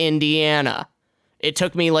Mandy, Indiana. It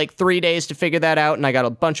took me like 3 days to figure that out, and I got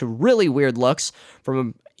a bunch of really weird looks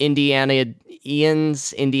from Indianites.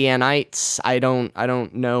 I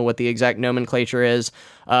don't know what the exact nomenclature is.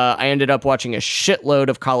 I ended up watching a shitload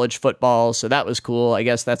of college football, so that was cool. I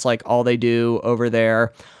guess that's like all they do over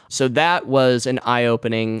there. So that was an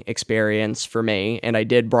eye-opening experience for me, and I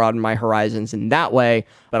did broaden my horizons in that way,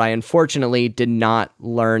 but I unfortunately did not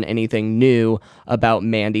learn anything new about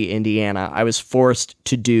Mandy, Indiana. I was forced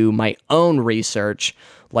to do my own research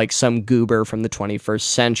like some goober from the 21st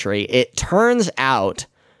century. It turns out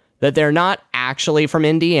that they're not actually from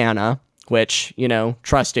Indiana, which,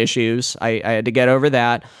 trust issues. I had to get over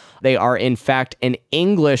that. They are, in fact, an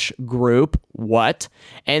English group. What?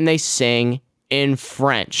 And they sing in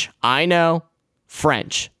French. I know,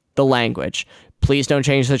 French, the language. Please don't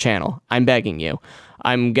change the channel. I'm begging you.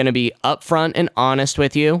 I'm going to be upfront and honest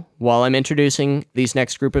with you while I'm introducing these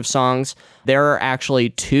next group of songs. There are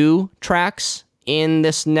actually 2 tracks in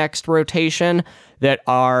this next rotation that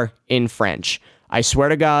are in French. I swear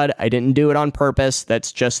to God, I didn't do it on purpose.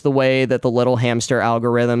 That's just the way that the little hamster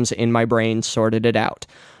algorithms in my brain sorted it out.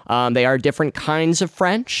 They are different kinds of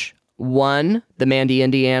French. One, the Mandy,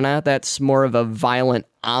 Indiana, that's more of a violent,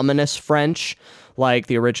 ominous French, like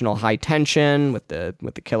the original High Tension with the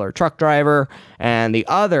killer truck driver, and the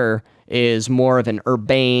other is more of an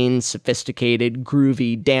urbane, sophisticated,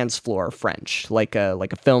 groovy dance floor French, like a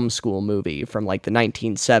film school movie from like the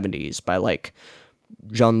 1970s by like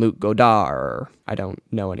Jean-Luc Godard, or I don't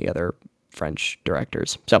know any other French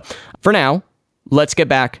directors. So for now, let's get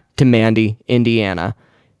back to Mandy, Indiana.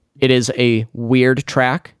 It is a weird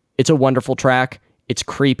track. It's a wonderful track. It's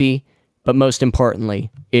creepy, but most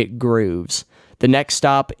importantly, it grooves. The next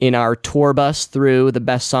stop in our tour bus through the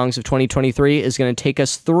best songs of 2023 is going to take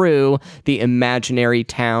us through the imaginary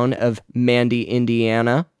town of Mandy,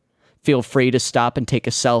 Indiana. Feel free to stop and take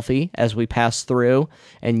a selfie as we pass through,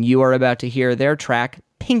 and you are about to hear their track,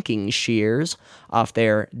 Pinking Shears, off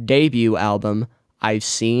their debut album, I've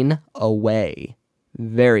Seen a Way.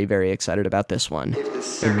 Very, very excited about this one. If the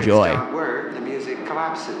circuits Enjoy. don't work, the music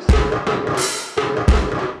collapses.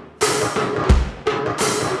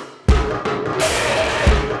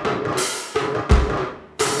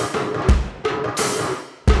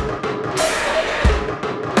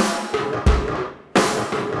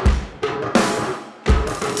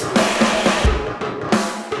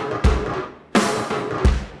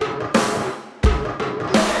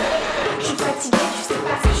 Je suis fatiguée, tu sais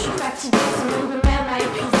pas ce que je suis fatiguée. Ce monde de merde m'a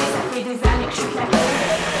épuisée, ça fait des années que je suis claquée.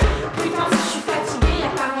 Putain, si je suis fatiguée,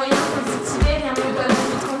 y'a pas moyen de positiver,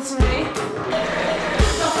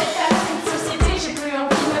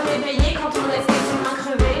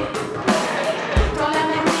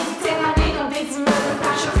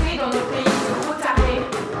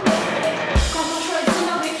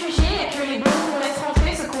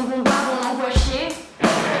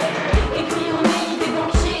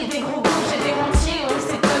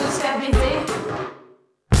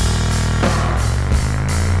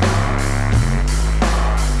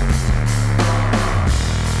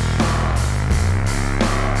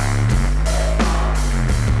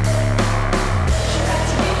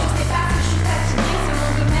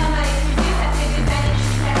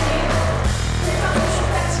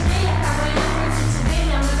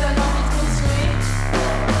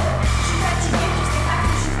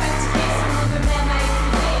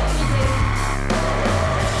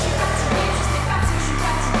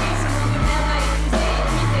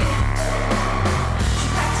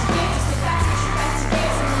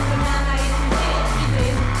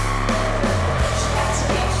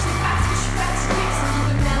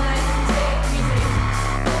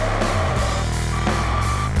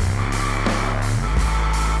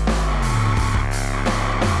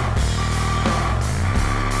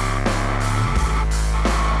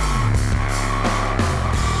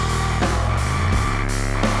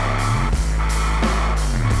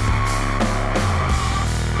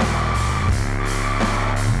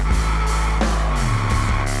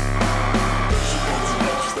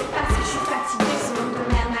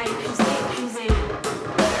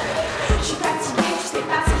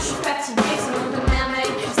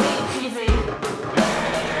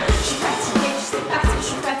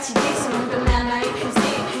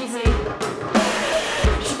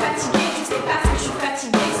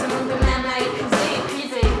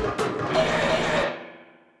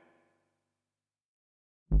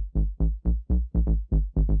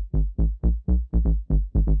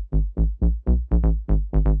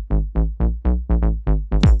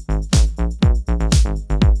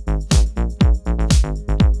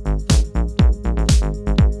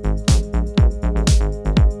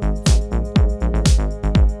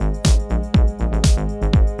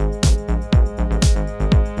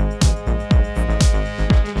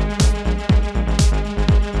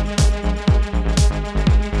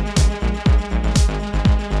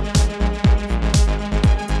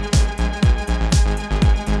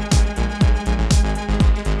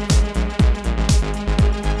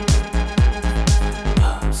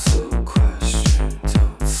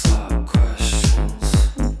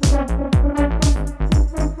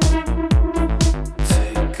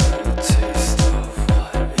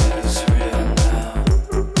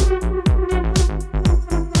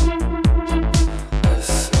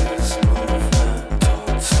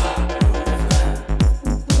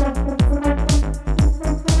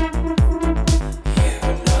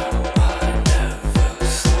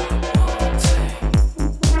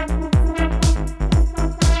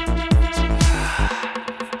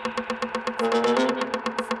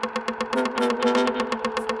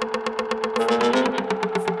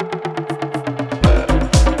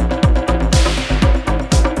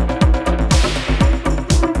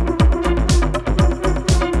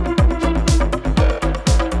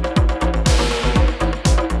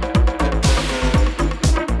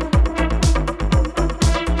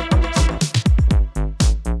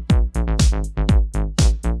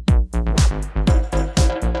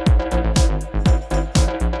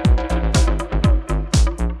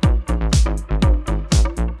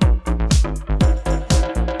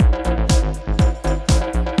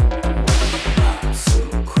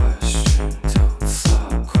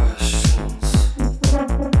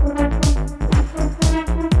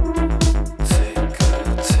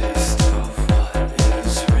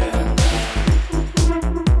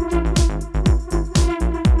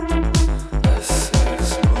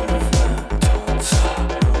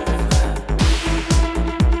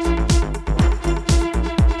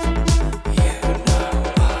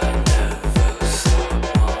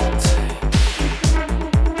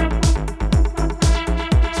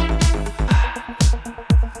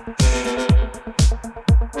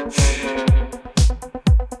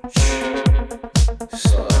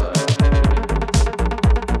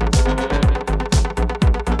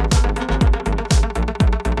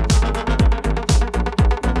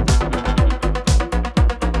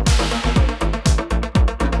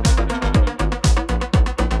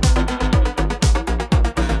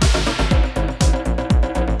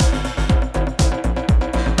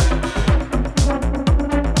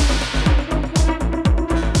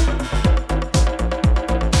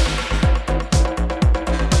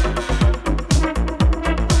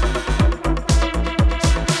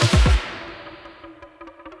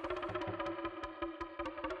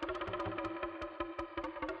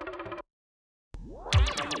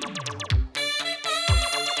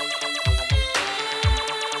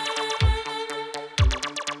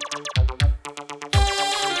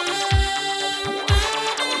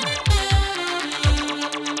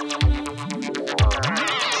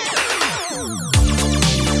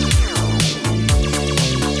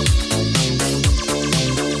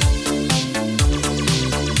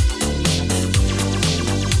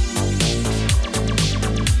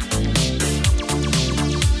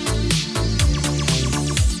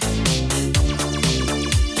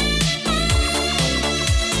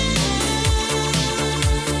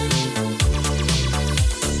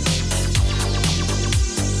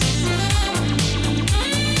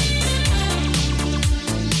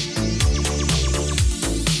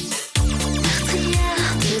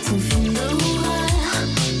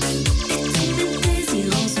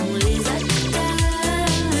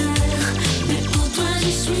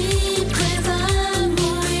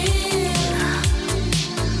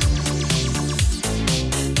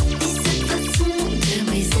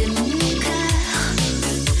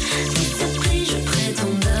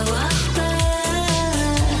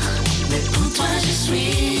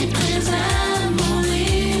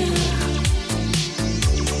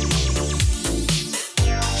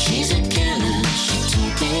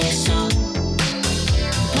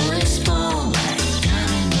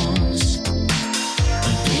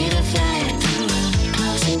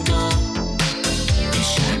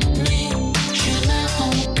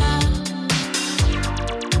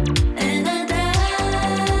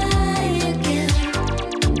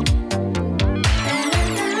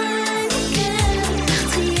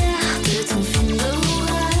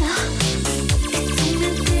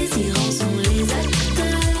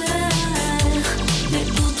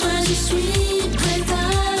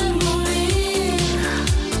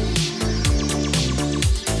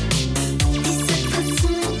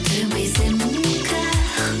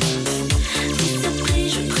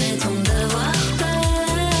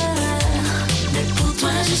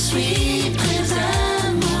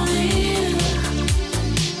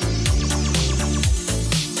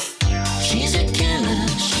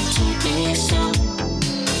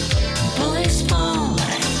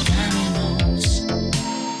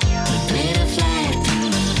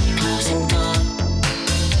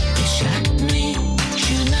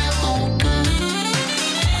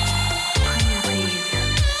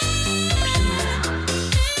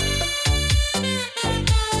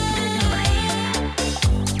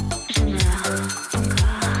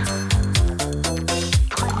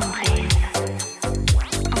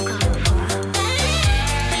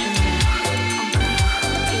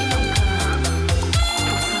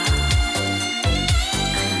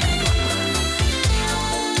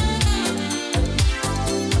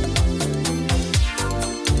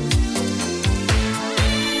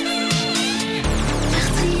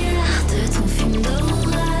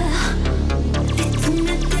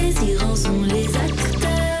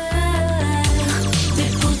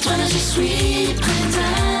 je suis prête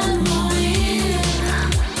à mourir.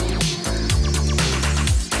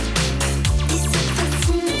 Et cette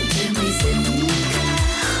façon de briser mon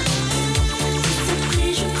cœur, si c'est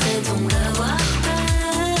pris, je prétends d'avoir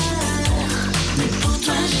peur. Mais pour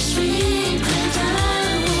toi, je suis prête à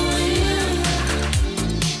mourir.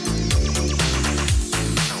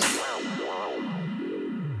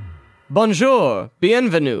 Bonjour,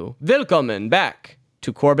 bienvenue, willkommen back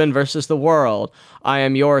to Corbin versus the World. I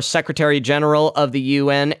am your Secretary General of the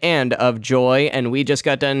UN and of Joy, and we just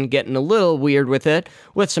got done getting a little weird with it,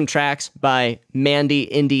 with some tracks by Mandy,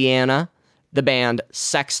 Indiana, the band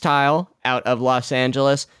Sextile out of Los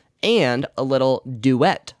Angeles, and a little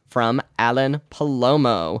duet from Alan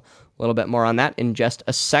Palomo. A little bit more on that in just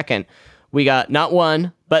a second. We got not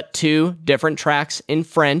one, but two different tracks in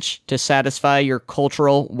French to satisfy your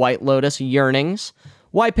cultural White Lotus yearnings.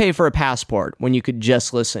 Why pay for a passport when you could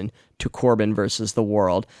just listen to Corbin versus the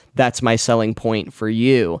World? That's my selling point for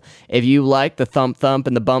you. If you like the thump thump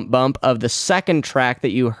and the bump bump of the second track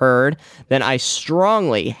that you heard, then I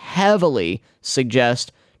strongly, heavily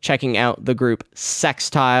suggest checking out the group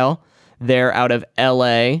Sextile. They're out of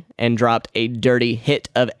LA and dropped a dirty hit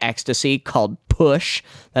of ecstasy called Push.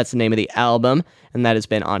 That's the name of the album, and that has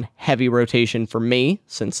been on heavy rotation for me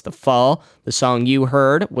since the fall. The song you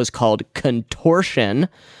heard was called Contortion,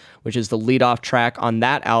 which is the lead-off track on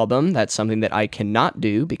that album. That's something that I cannot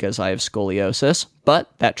do because I have scoliosis, but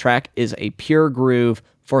that track is a pure groove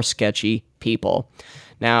for sketchy people.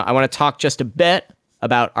 Now, I want to talk just a bit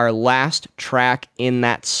about our last track in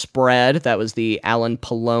that spread. That was the Alan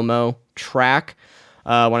Palomo track.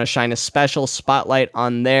 I want to shine a special spotlight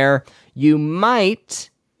on there. You might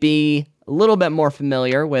be a little bit more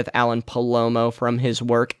familiar with Alan Palomo from his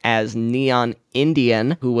work as Neon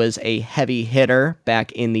Indian, who was a heavy hitter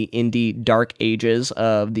back in the indie dark ages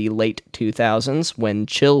of the late 2000s when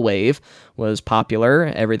chillwave was popular.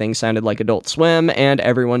 Everything sounded like Adult Swim, and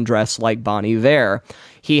everyone dressed like Bon Iver.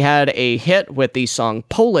 He had a hit with the song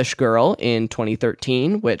Polish Girl in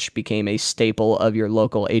 2013, which became a staple of your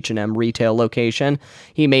local H&M retail location.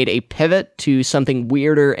 He made a pivot to something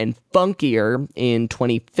weirder and funkier in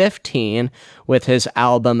 2015 with his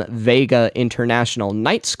album Vega International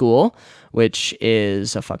Night School, which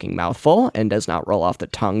is a fucking mouthful and does not roll off the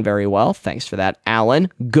tongue very well. Thanks for that, Alan.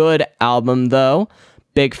 Good album, though.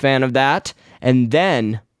 Big fan of that. And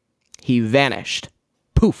then he vanished.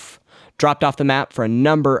 Poof. Dropped off the map for a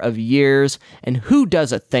number of years. And who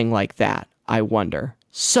does a thing like that, I wonder?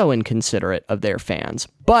 So inconsiderate of their fans.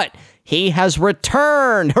 But he has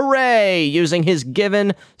returned, hooray, using his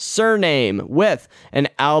given surname with an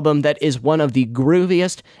album that is one of the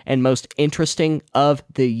grooviest and most interesting of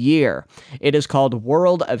the year. It is called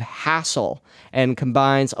World of Hassle and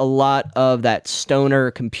combines a lot of that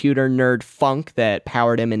stoner computer nerd funk that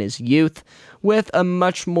powered him in his youth with a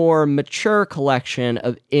much more mature collection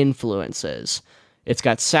of influences. It's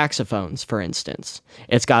got saxophones, for instance.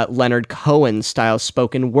 It's got Leonard Cohen-style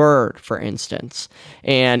spoken word, for instance.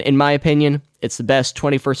 And in my opinion, it's the best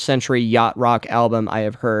 21st century yacht rock album I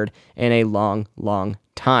have heard in a long, long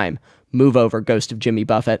time. Move Over, Ghost of Jimmy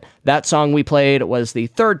Buffett. That song we played was the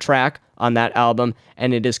third track on that album,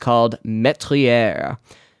 and it is called Metrière.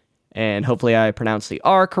 And hopefully I pronounced the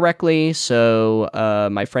R correctly, so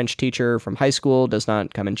my French teacher from high school does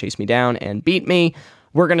not come and chase me down and beat me.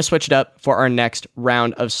 We're going to switch it up for our next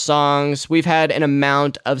round of songs. We've had an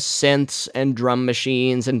amount of synths and drum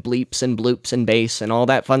machines and bleeps and bloops and bass and all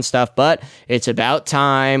that fun stuff, but it's about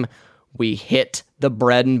time we hit the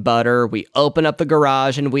bread and butter. We open up the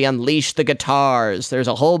garage and we unleash the guitars. There's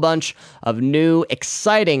a whole bunch of new,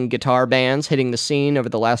 exciting guitar bands hitting the scene over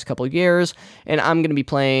the last couple of years, and I'm going to be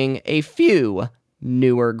playing a few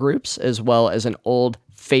newer groups as well as an old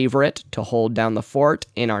favorite to hold down the fort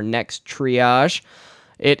in our next triage.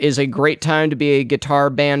 It is a great time to be a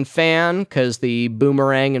guitar band fan because the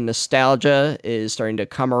boomerang and nostalgia is starting to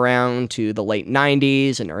come around to the late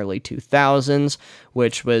 90s and early 2000s,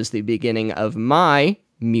 which was the beginning of my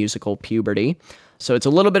musical puberty. So it's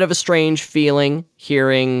a little bit of a strange feeling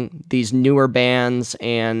hearing these newer bands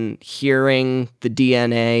and hearing the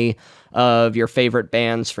DNA of your favorite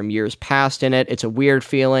bands from years past in it. It's a weird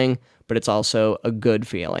feeling, but it's also a good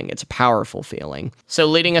feeling. It's a powerful feeling. So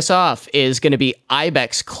leading us off is going to be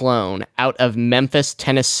Ibex Clone out of Memphis,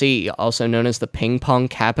 Tennessee, also known as the ping pong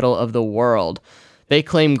capital of the world. They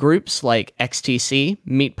claim groups like XTC,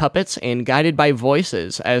 Meat Puppets, and Guided by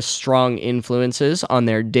Voices as strong influences on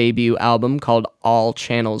their debut album called All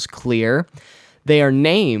Channels Clear. They are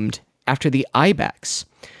named after the ibex,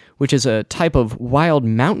 which is a type of wild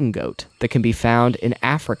mountain goat that can be found in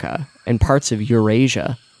Africa and parts of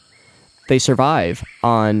Eurasia. They survive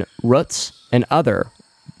on roots and other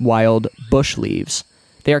wild bush leaves.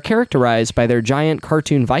 They are characterized by their giant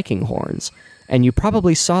cartoon Viking horns, and you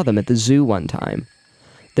probably saw them at the zoo one time.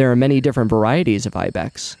 There are many different varieties of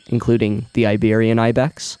ibex, including the Iberian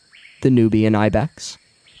ibex, the Nubian ibex,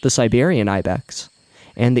 the Siberian ibex,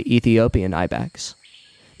 and the Ethiopian ibex.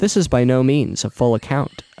 This is by no means a full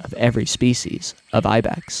account of every species of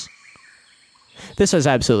ibex. This has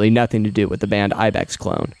absolutely nothing to do with the band Ibex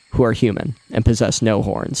Clone, who are human and possess no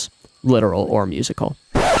horns, literal or musical.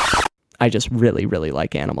 I just really, really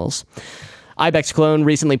like animals. Ibex Clone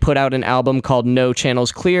recently put out an album called No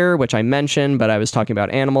Channels Clear, which I mentioned, but I was talking about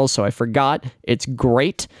animals, so I forgot. It's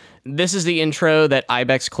great. This is the intro that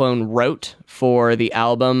Ibex Clone wrote for the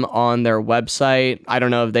album on their website. I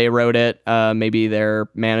don't know if they wrote it. Maybe their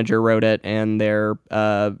manager wrote it, and their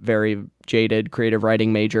very jaded creative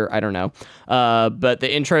writing major. I don't know. But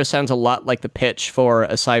the intro sounds a lot like the pitch for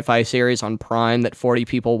a sci-fi series on Prime that 40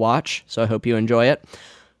 people watch, so I hope you enjoy it.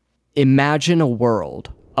 Imagine a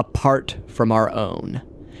world apart from our own,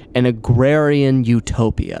 an agrarian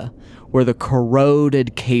utopia where the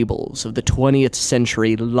corroded cables of the 20th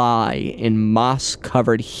century lie in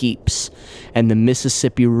moss-covered heaps and the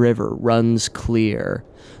Mississippi River runs clear.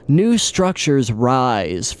 New structures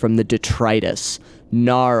rise from the detritus,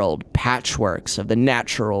 gnarled patchworks of the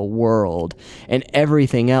natural world, and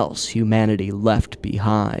everything else humanity left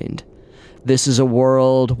behind. This is a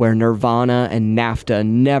world where Nirvana and NAFTA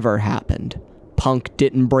never happened. Punk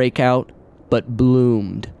didn't break out, but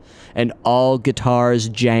bloomed, and all guitars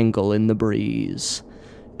jangle in the breeze.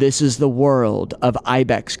 This is the world of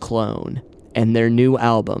Ibex Clone and their new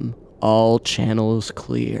album, All Channels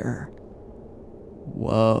Clear.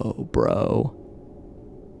 Whoa, bro.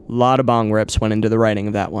 A lot of bong rips went into the writing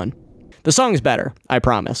of that one. The song's better, I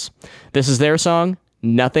promise. This is their song,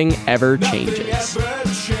 Nothing Ever Changes. Nothing ever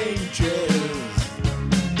changes.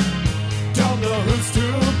 Don't know who's to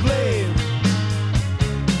blame.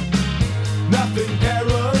 Nothing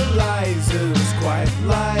paralyzes quite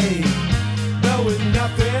like knowing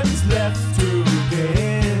nothing's left to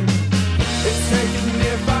gain. It's taken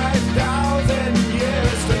near 5,000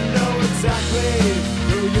 years to know exactly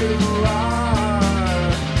who you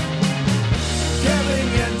are. Getting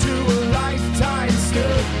into a lifetime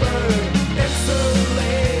stupor,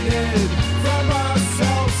 insulated from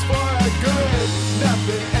ourselves for good.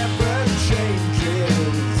 Nothing ever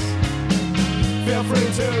changes. Feel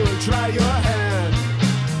free to try your hand.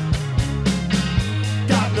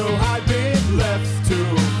 Got no high beat left to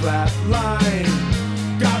flatline.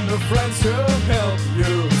 Got no friends to help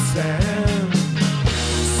you stand.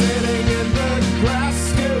 Sitting in the grass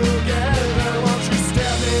together, won't you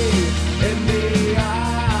stare me in the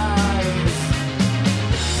eyes?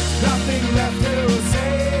 Nothing left to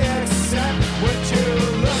say except would you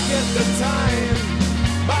look at the time?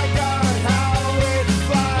 My God, how it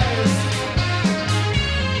flies.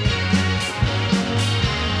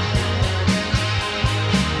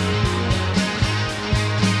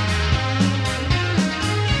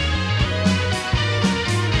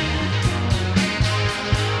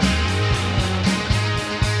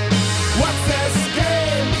 What's this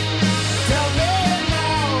game? Tell me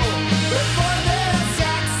now, before this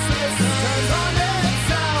axis turns on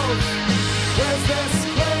itself. Where's this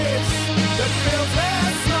place that feels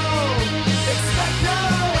less home? Expect no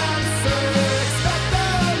answer, expect the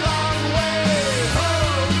long way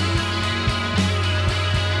home.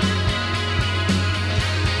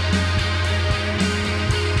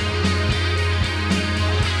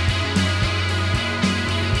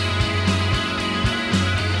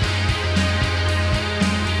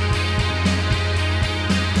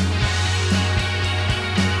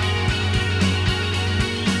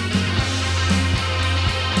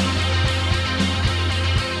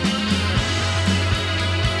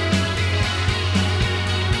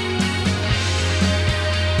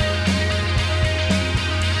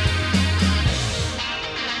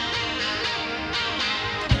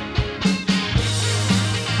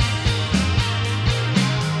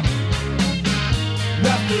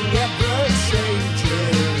 Nothing ever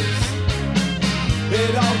changes.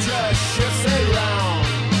 It all just shifts around.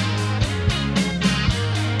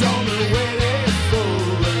 Don't await a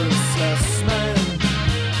full assessment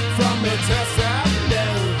from a test that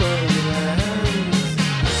never ends.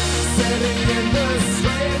 Sitting in the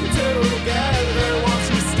stream together, won't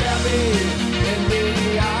you stare me in the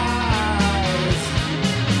eyes?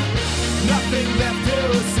 Nothing left to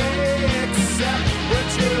say except would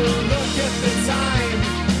you look at the time?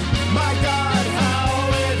 My God, how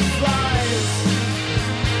it flies.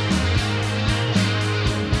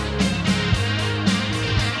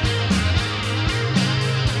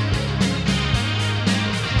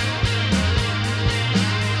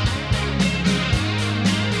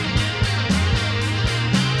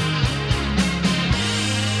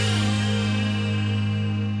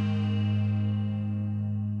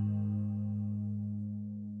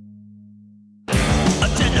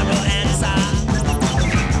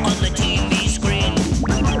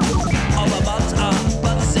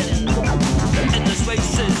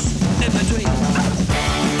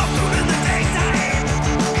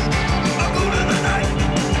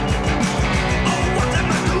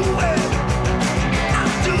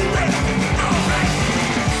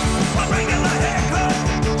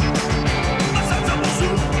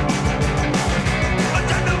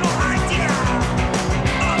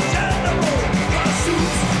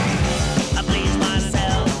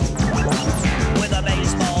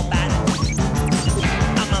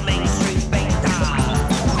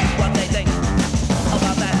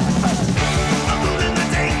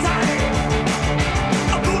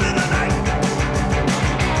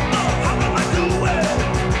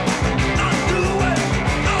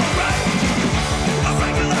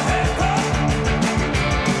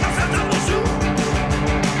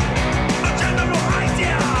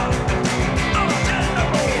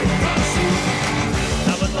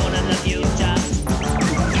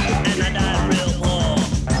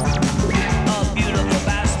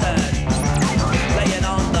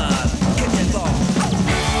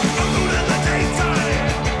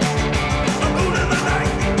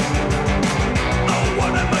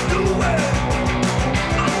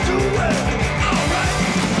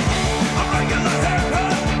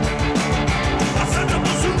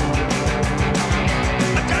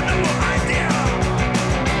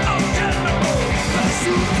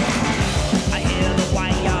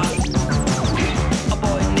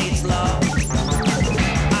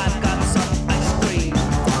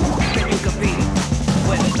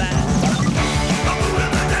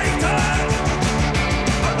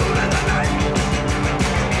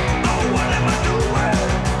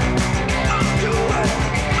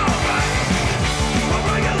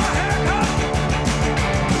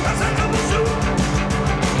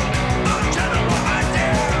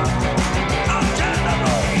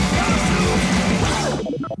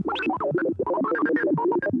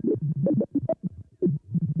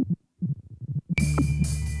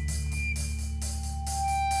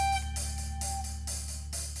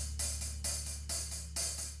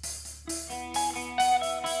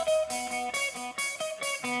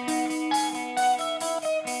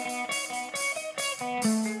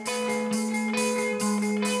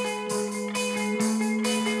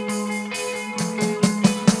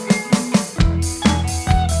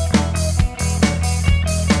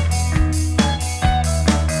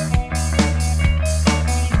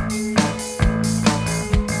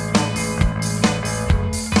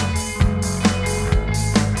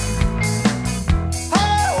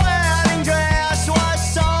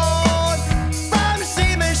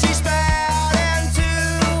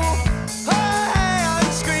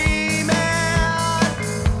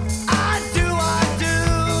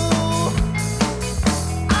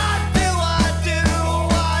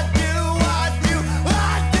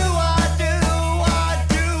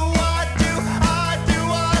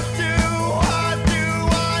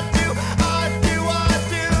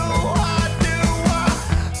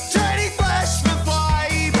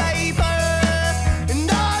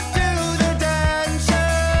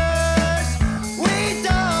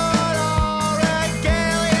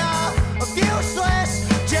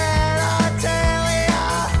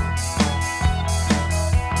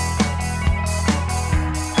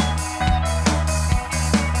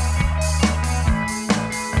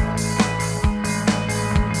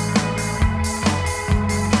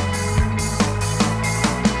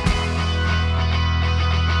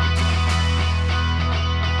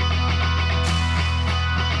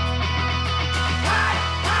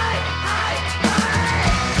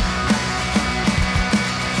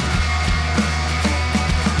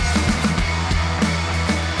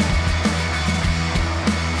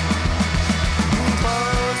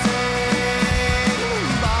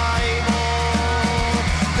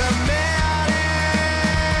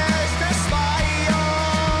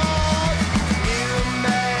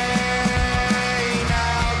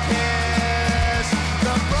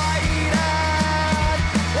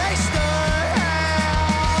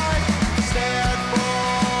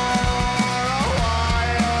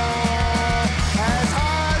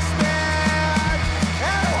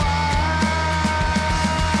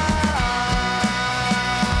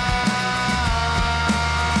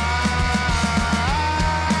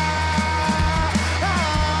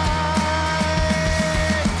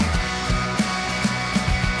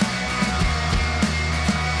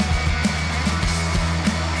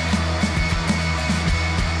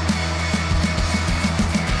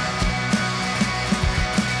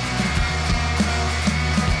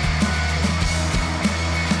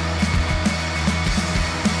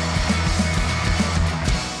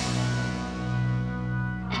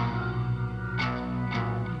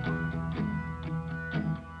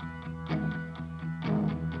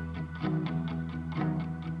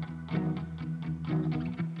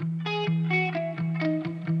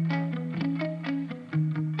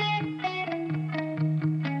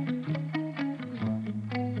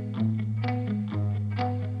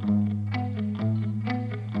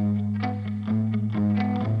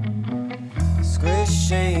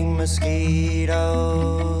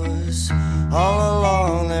 mosquitoes all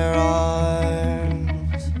along their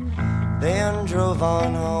arms, then drove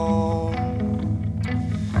on home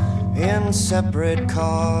in separate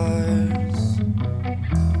cars.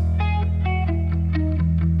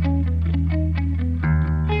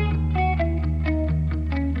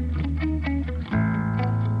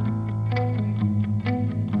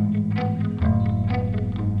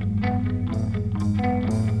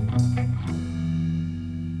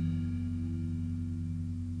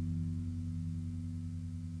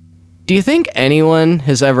 Do you think anyone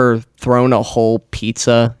has ever thrown a whole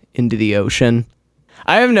pizza into the ocean?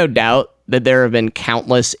 I have no doubt that there have been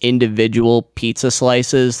countless individual pizza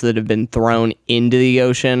slices that have been thrown into the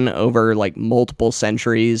ocean over like multiple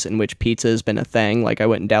centuries in which pizza has been a thing. Like, I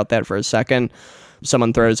wouldn't doubt that for a second.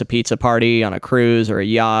 Someone throws a pizza party on a cruise or a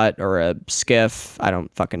yacht or a skiff, I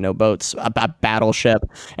don't fucking know, boats, a battleship,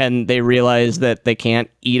 and they realize that they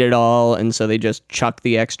can't eat it all, and so they just chuck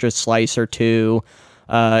the extra slice or two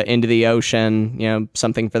into the ocean, you know,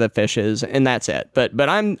 something for the fishes, and that's it. But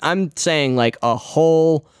I'm saying like a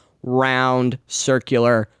whole round,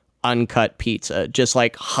 circular, uncut pizza, just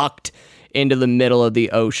like hucked into the middle of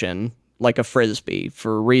the ocean like a frisbee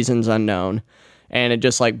for reasons unknown, and it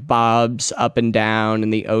just like bobs up and down in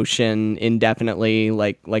the ocean indefinitely,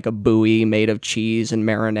 like a buoy made of cheese and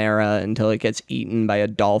marinara until it gets eaten by a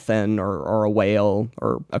dolphin or a whale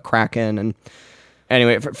or a kraken. And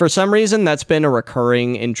anyway, for some reason, that's been a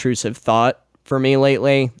recurring intrusive thought for me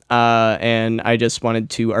lately, and I just wanted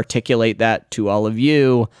to articulate that to all of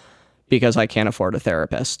you because I can't afford a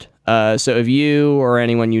therapist. So if you or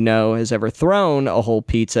anyone you know has ever thrown a whole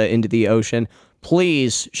pizza into the ocean,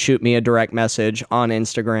 please shoot me a direct message on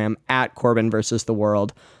Instagram at Corbin versus the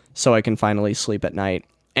World so I can finally sleep at night.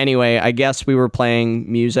 Anyway, I guess we were playing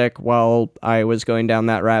music while I was going down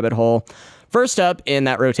that rabbit hole. First up in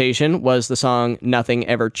that rotation was the song Nothing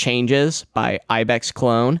Ever Changes by Ibex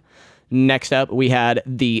Clone. Next up, we had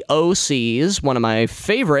the OCs, one of my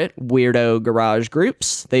favorite weirdo garage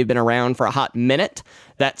groups. They've been around for a hot minute.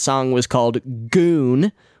 That song was called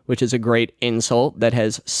Goon, which is a great insult that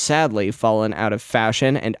has sadly fallen out of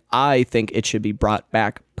fashion, and I think it should be brought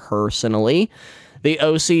back personally. The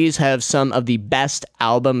OCs have some of the best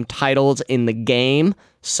album titles in the game,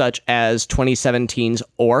 such as 2017's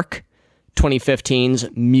Orc, 2015's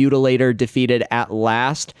Mutilator Defeated at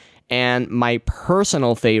Last, and my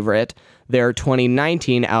personal favorite, their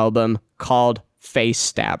 2019 album called Face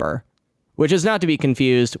Stabber, which is not to be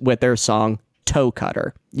confused with their song Toe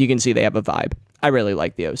Cutter. You can see they have a vibe. I really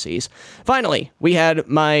like the OCs. Finally, we had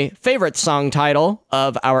my favorite song title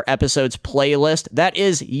of our episode's playlist. That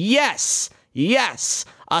is Yes! Yes!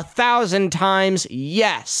 1,000 times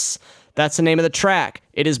yes! That's the name of the track.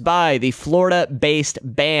 It is by the Florida-based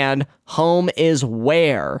band Home Is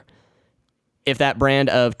Where. If that brand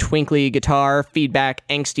of twinkly guitar, feedback,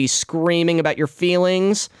 angsty screaming about your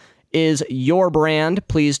feelings is your brand,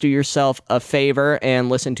 please do yourself a favor and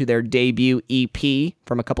listen to their debut EP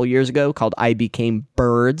from a couple years ago called I Became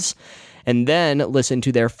Birds, and then listen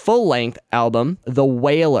to their full-length album, The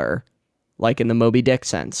Whaler, like in the Moby Dick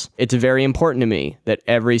sense. It's very important to me that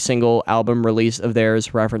every single album release of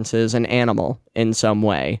theirs references an animal in some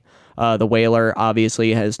way. The Whaler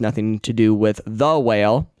obviously has nothing to do with The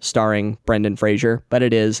Whale, starring Brendan Fraser, but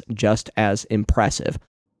it is just as impressive.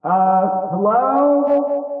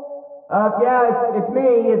 Hello? Yeah, it's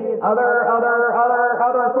me. It's other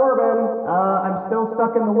Corbin. I'm still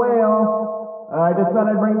stuck in the whale. I just thought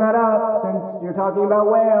I'd bring that up since you're talking about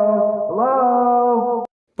whales. Hello?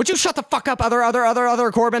 Would you shut the fuck up,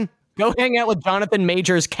 other Corbin? Go hang out with Jonathan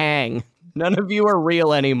Majors Kang. None of you are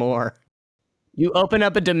real anymore. You open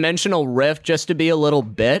up a dimensional rift just to be a little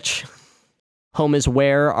bitch? Home Is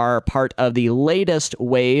Where are part of the latest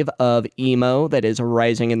wave of emo that is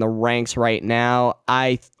rising in the ranks right now.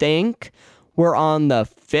 I think we're on the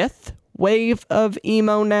 5th wave of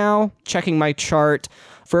emo now. Checking my chart.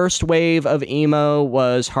 First wave of emo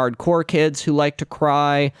was hardcore kids who like to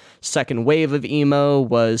cry. Second wave of emo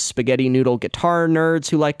was spaghetti noodle guitar nerds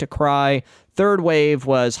who like to cry. Third wave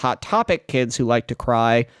was Hot Topic kids who like to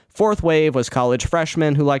cry. Fourth wave was college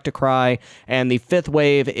freshmen who like to cry. And the fifth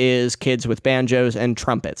wave is kids with banjos and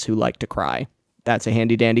trumpets who like to cry. That's a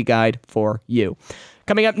handy dandy guide for you.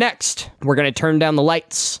 Coming up next, we're going to turn down the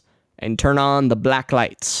lights and turn on the black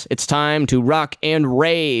lights. It's time to rock and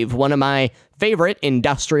rave. One of my favorite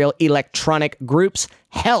industrial electronic groups,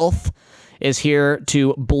 Health, is here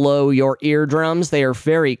to blow your eardrums. They are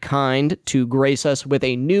very kind to grace us with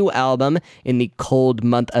a new album in the cold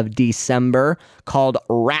month of December called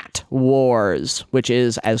Rat Wars, which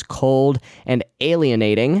is as cold and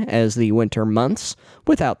alienating as the winter months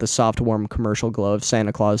without the soft, warm commercial glow of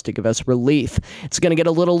Santa Claus to give us relief. It's going to get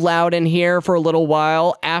a little loud in here for a little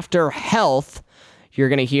while. After Health, you're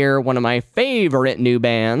going to hear one of my favorite new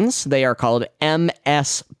bands. They are called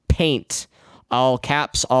MS Paint. All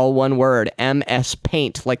caps, all one word, MS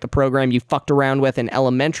Paint, like the program you fucked around with in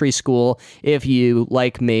elementary school if you,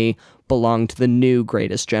 like me, belong to the new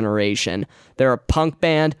greatest generation. They're a punk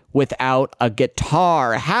band without a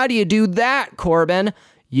guitar. How do you do that, Corbin?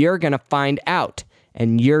 You're going to find out,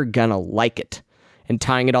 and you're going to like it. And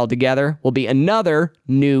tying it all together will be another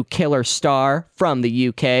new killer star from the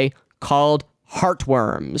UK called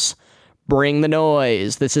Heartworms. Bring the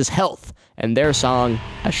noise. This is Health and their song,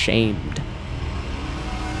 Ashamed.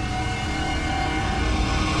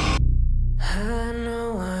 I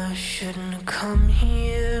know I shouldn't have come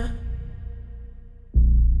here,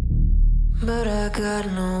 but I got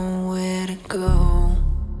nowhere to go.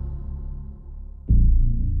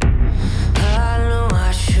 I know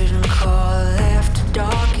I shouldn't call after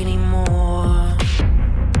dark anymore,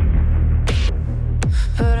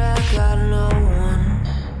 but I got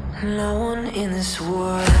no one in this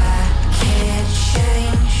world. I can't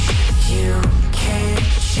change, you can't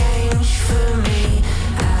change for me.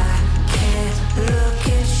 I can't look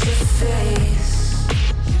at your face.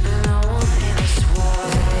 No one in this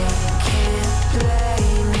world. They can't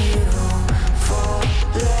blame you for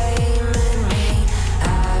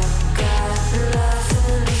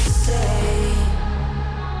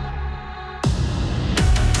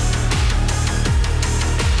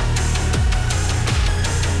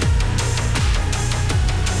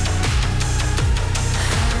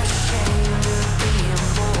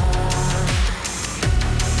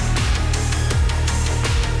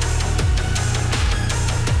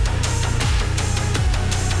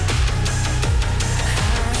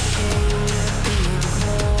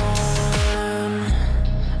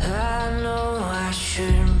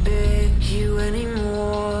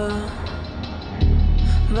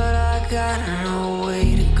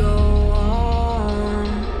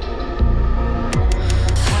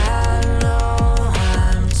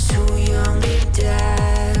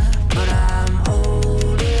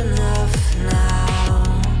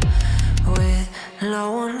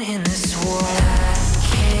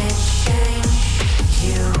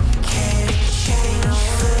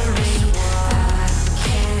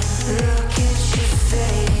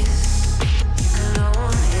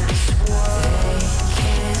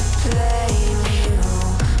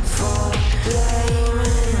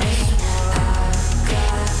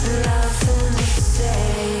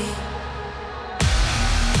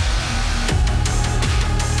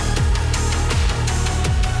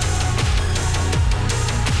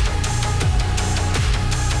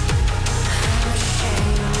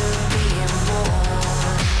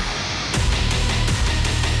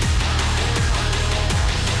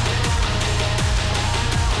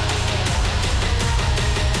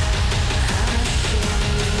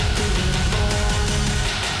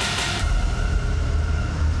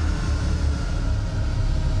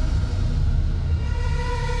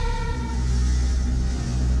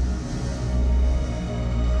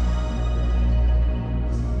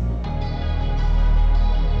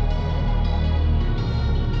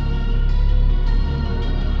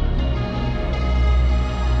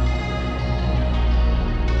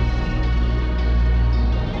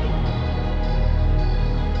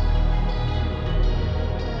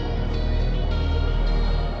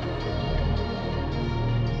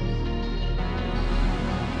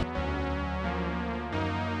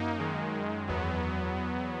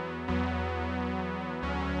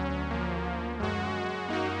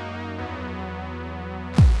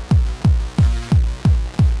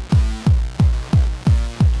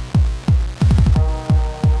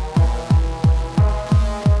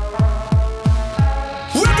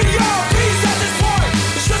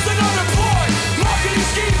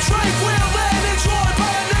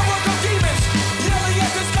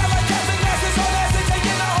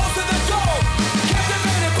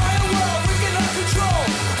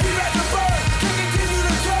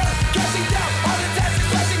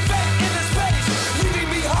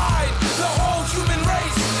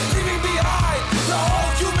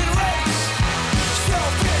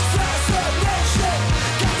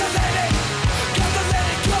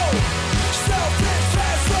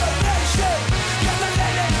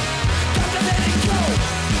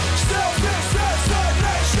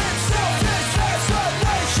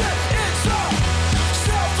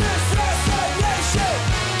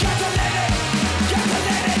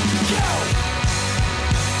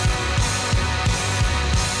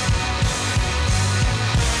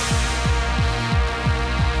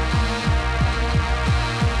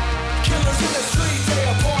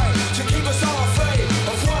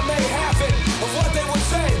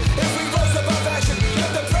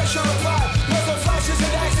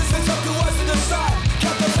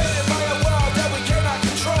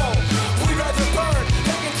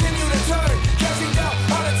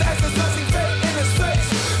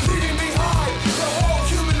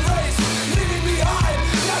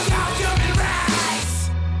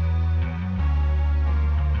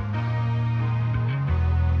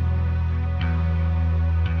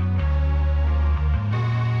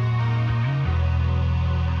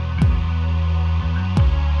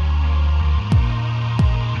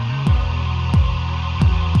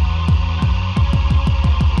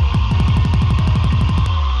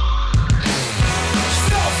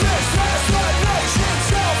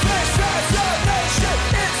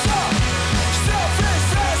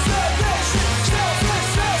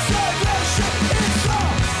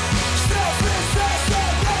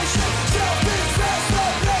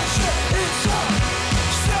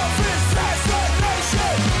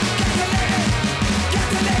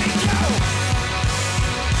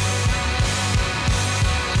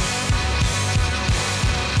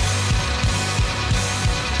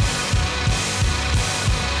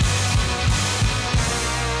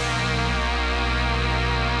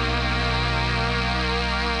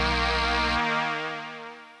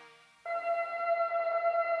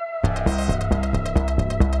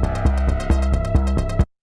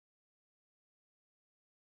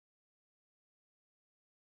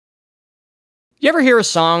You ever hear a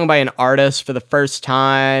song by an artist for the first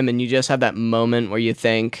time and you just have that moment where you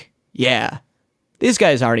think, yeah, these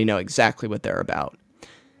guys already know exactly what they're about?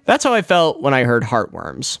 That's how I felt when I heard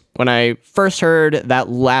Heartworms. When I first heard that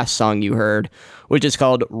last song you heard, which is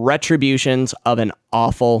called Retributions of an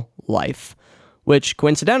Awful Life, which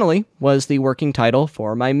coincidentally was the working title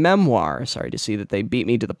for my memoir. Sorry to see that they beat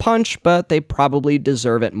me to the punch, but they probably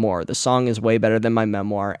deserve it more. The song is way better than my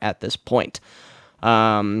memoir at this point.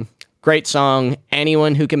 Great song.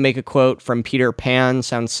 Anyone who can make a quote from Peter Pan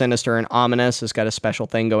sounds sinister and ominous has got a special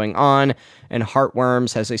thing going on, and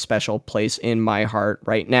Heartworms has a special place in my heart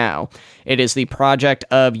right now. It is the project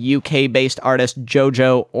of UK-based artist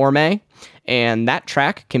Jojo Orme, and that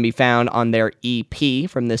track can be found on their EP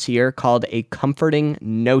from this year called A Comforting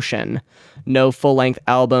Notion. No full-length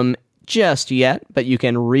album just yet, but you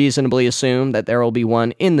can reasonably assume that there will be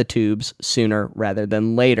one in the tubes sooner rather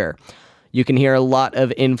than later. You can hear a lot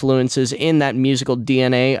of influences in that musical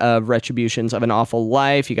DNA of Retributions of an Awful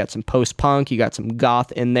Life. You got some post-punk, you got some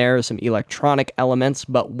goth in there, some electronic elements,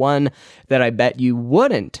 but one that I bet you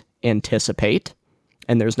wouldn't anticipate,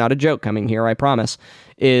 and there's not a joke coming here, I promise,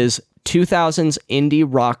 is 2000s indie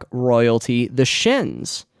rock royalty The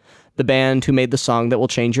Shins, the band who made the song that will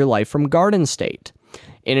change your life from Garden State.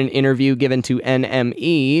 In an interview given to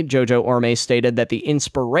NME, Jojo Orme stated that the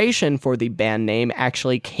inspiration for the band name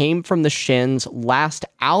actually came from the Shins' last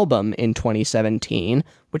album in 2017,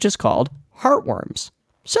 which is called Heartworms.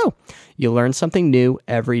 So, you learn something new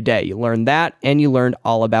every day. You learn that, and you learned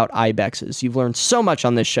all about ibexes. You've learned so much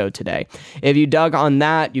on this show today. If you dug on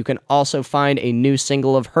that, you can also find a new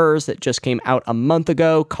single of hers that just came out a month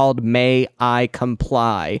ago called May I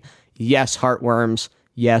Comply. Yes, Heartworms.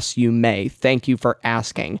 Yes, you may. Thank you for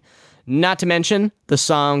asking. Not to mention the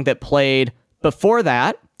song that played before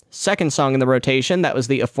that, second song in the rotation, that was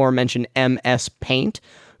the aforementioned MS Paint,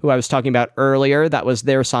 who I was talking about earlier. That was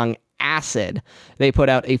their song Acid. They put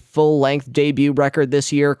out a full-length debut record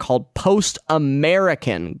this year called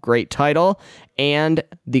Post-American. Great title, and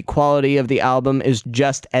the quality of the album is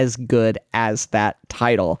just as good as that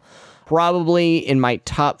title. Probably in my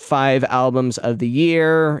top 5 albums of the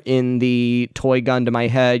year, in the toy gun to my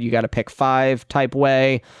head, you got to pick 5 type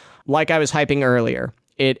way. Like I was hyping earlier,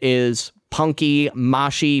 it is punky,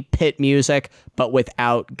 moshy pit music, but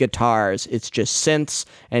without guitars. It's just synths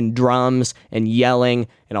and drums and yelling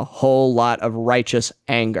and a whole lot of righteous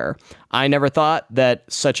anger. I never thought that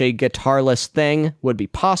such a guitarless thing would be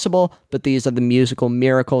possible, but these are the musical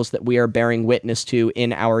miracles that we are bearing witness to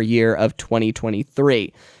in our year of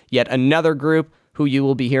 2023. Yet another group who you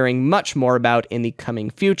will be hearing much more about in the coming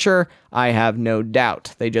future, I have no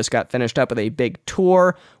doubt. They just got finished up with a big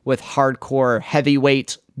tour with hardcore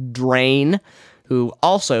heavyweight Drain, who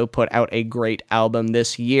also put out a great album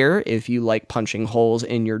this year if you like punching holes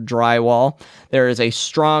in your drywall. There is a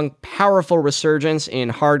strong, powerful resurgence in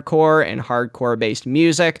hardcore and hardcore-based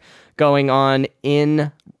music going on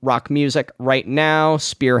in rock music right now,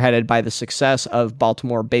 spearheaded by the success of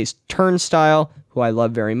Baltimore-based Turnstile, who I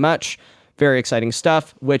love very much. Very exciting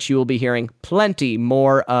stuff, which you will be hearing plenty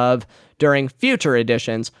more of during future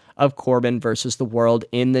editions of Corbin versus the World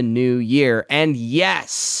in the new year. And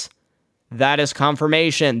yes, that is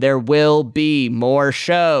confirmation. There will be more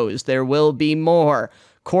shows. There will be more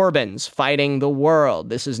Corbins fighting the world.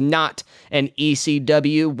 This is not an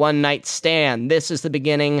ECW one-night stand. This is the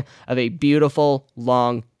beginning of a beautiful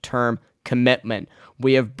long-term commitment.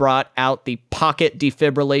 We have brought out the pocket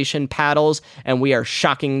defibrillation paddles, and we are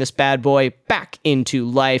shocking this bad boy back into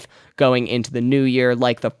life going into the new year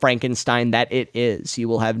like the Frankenstein that it is. You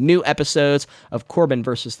will have new episodes of Corbin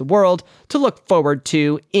versus the World to look forward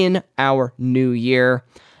to in our new year,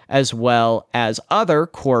 as well as other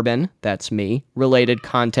Corbin, that's me, related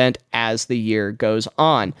content as the year goes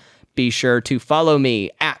on. Be sure to follow me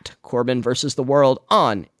at Corbin versus the World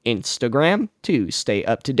on Instagram to stay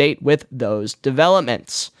up to date with those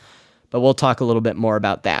developments. But we'll talk a little bit more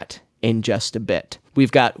about that in just a bit.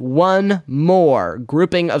 We've got one more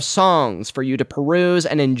grouping of songs for you to peruse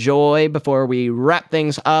and enjoy before we wrap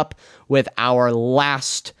things up with our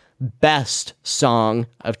last best song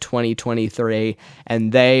of 2023,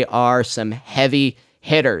 and they are some heavy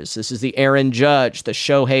hitters. This is the Aaron Judge, the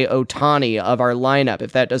Shohei Ohtani of our lineup.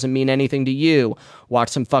 If that doesn't mean anything to you, watch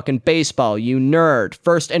some fucking baseball, you nerd.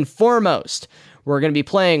 First and foremost, we're going to be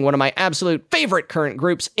playing one of my absolute favorite current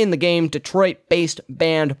groups in the game, Detroit-based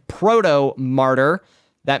band Proto Martyr.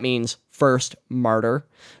 That means First Martyr,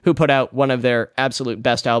 who put out one of their absolute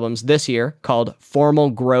best albums this year called Formal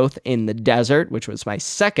Growth in the Desert, which was my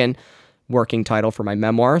second working title for my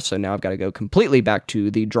memoir, so now I've got to go completely back to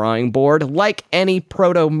the drawing board. Like any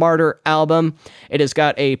Proto-Martyr album, it has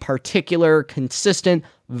got a particular, consistent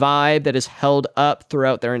vibe that is held up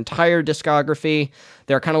throughout their entire discography.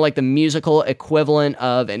 They're kind of like the musical equivalent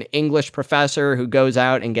of an English professor who goes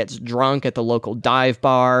out and gets drunk at the local dive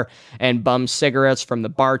bar and bums cigarettes from the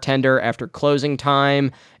bartender after closing time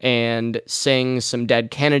and sings some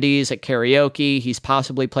Dead Kennedys at karaoke. He's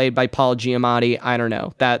possibly played by Paul Giamatti. I don't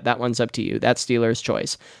know. That one's up to you. That's dealer's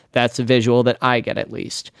choice. That's the visual that I get, at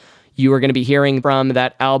least. You are going to be hearing from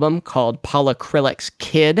that album called Polyacrylic's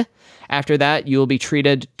Kid. After that, you will be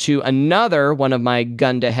treated to another one of my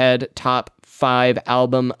gun-to-head top 5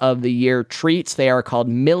 album of the year treats. They are called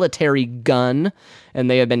Military Gun, and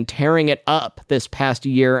they have been tearing it up this past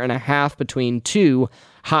year and a half between 2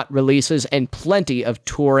 hot releases and plenty of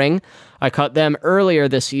touring. I caught them earlier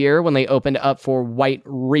this year when they opened up for White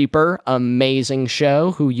Reaper, amazing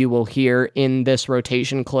show, who you will hear in this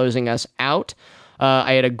rotation closing us out.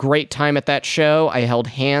 I had a great time at that show. I held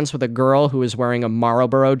hands with a girl who was wearing a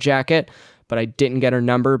Marlboro jacket, but I didn't get her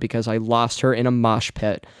number because I lost her in a mosh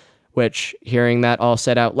pit, which, hearing that all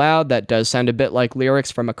said out loud, that does sound a bit like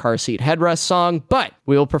lyrics from a car seat headrest song, but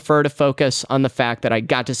we will prefer to focus on the fact that I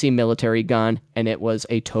got to see Military Gun, and it was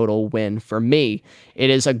a total win for me.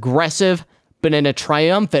 It is aggressive, but in a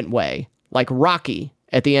triumphant way, like Rocky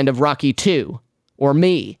at the end of Rocky 2, or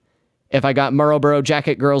me, if I got Marlboro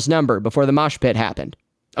Jacket Girl's number before the mosh pit happened.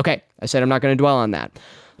 Okay, I said I'm not going to dwell on that.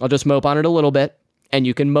 I'll just mope on it a little bit, and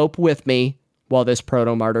you can mope with me while this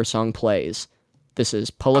Proto-Martyr song plays. This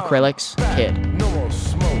is Polyacrylic's Kid. No more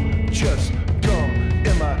smoke, just gum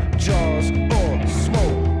in my jaws or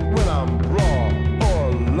smoke when I'm raw or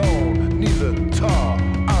alone. Neither tar,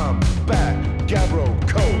 I'm back. Gabbro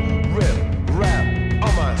coat, rip, rap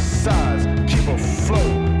on my sides. Keep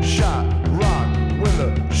afloat, shot, rock when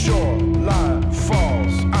the shoreline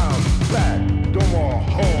falls. I'm back, no more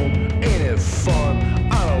home, ain't it fun?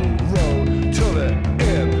 On a road till the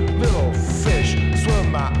end. Little fish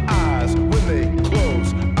swim my eyes when they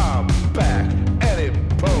close. I'm back and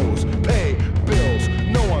it pose. Pay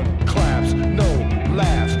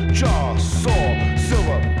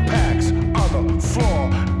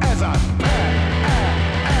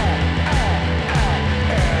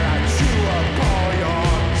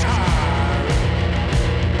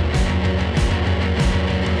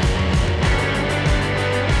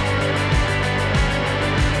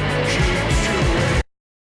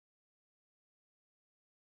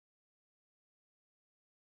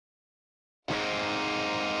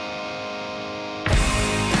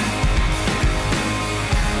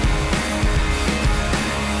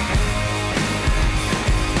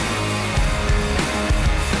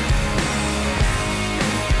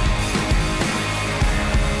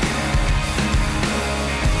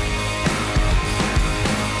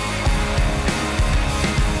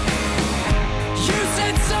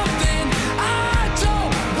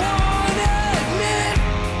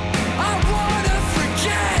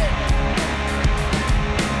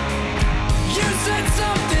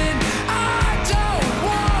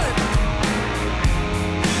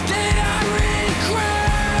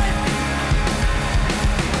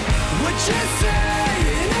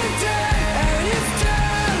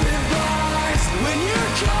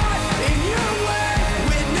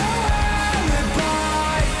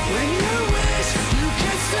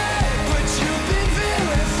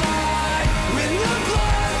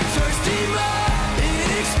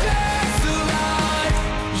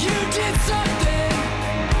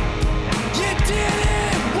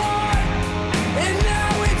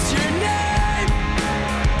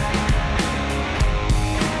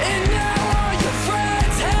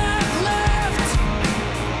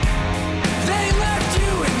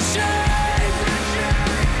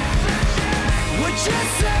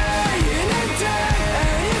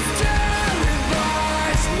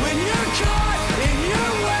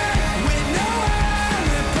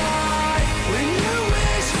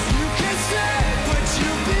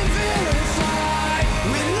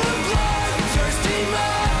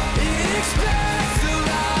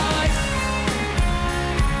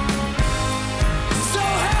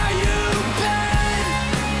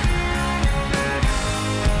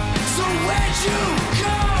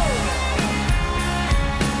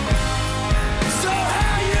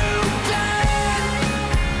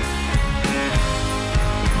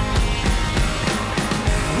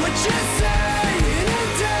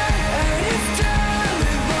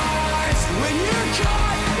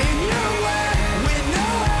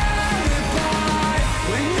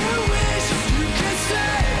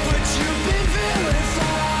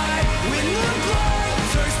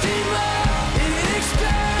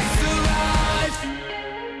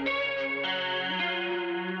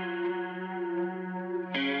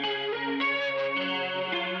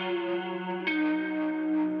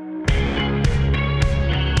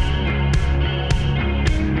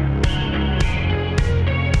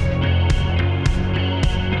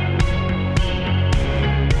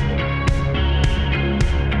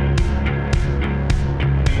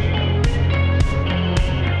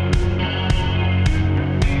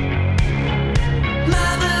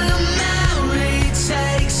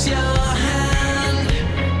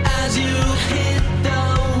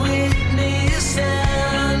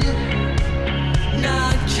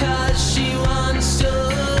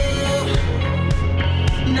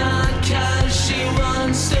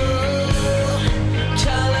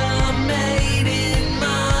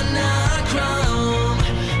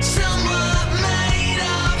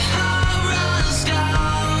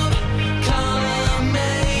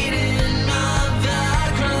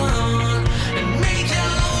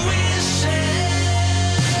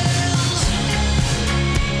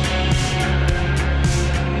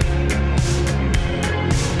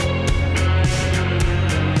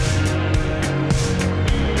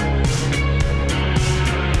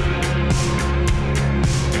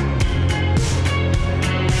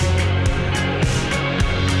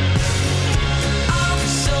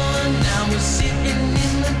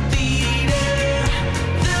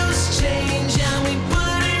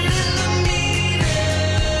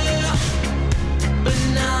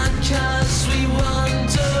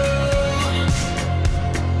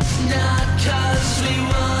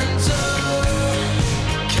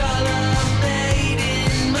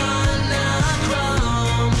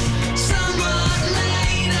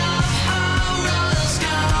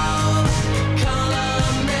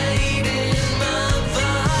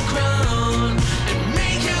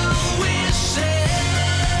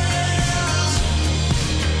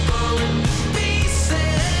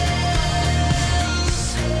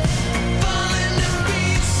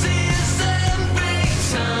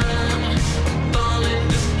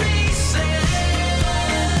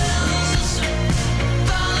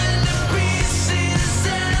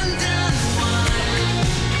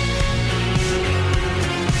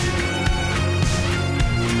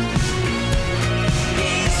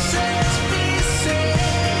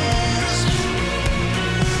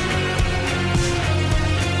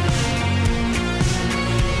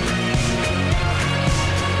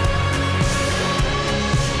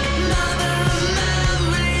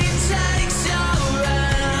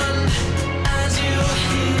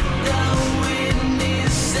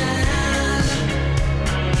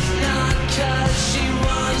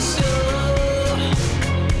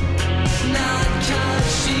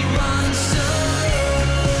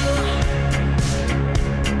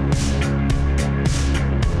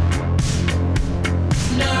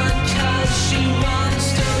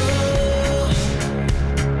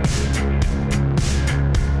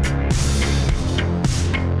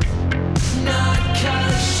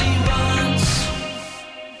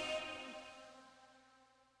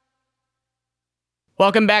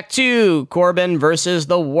Welcome back to Corbin versus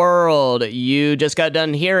the World. You just got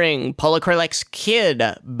done hearing Polycrylic's Kid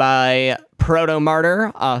by Proto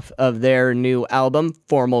Martyr off of their new album,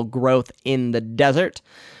 Formal Growth in the Desert.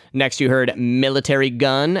 Next, you heard Military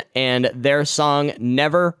Gun and their song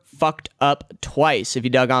Never Fucked Up Twice. If you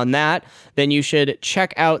dug on that, then you should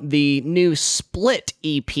check out the new Split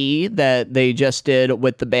EP that they just did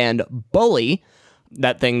with the band Bully,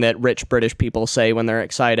 that thing that rich British people say when they're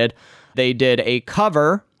excited. They did a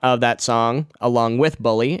cover of that song along with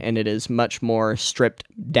Bully, and it is much more stripped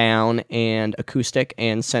down and acoustic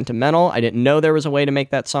and sentimental. I didn't know there was a way to make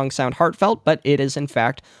that song sound heartfelt, but it is in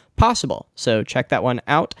fact possible. So check that one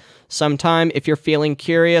out sometime if you're feeling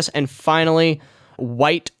curious. And finally,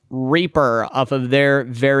 White Reaper off of their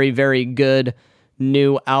very, very good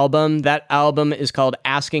new album. That album is called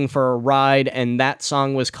Asking for a Ride, and that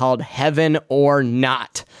song was called Heaven or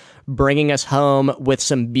Not, bringing us home with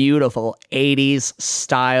some beautiful 80s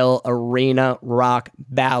style arena rock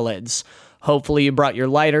ballads. Hopefully you brought your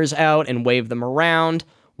lighters out and waved them around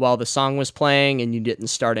while the song was playing and you didn't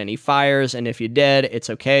start any fires. And if you did, it's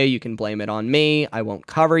okay. You can blame it on me. I won't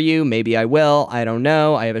cover you. Maybe I will. I don't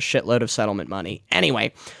know. I have a shitload of settlement money.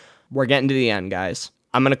 Anyway, we're getting to the end, guys.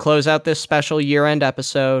 I'm going to close out this special year-end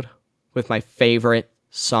episode with my favorite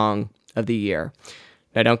song of the year.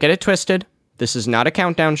 Now, don't get it twisted. This is not a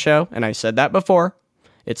countdown show, and I said that before.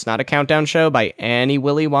 It's not a countdown show by any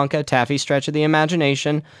Willy Wonka taffy stretch of the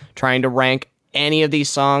imagination. Trying to rank any of these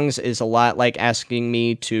songs is a lot like asking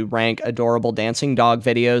me to rank adorable dancing dog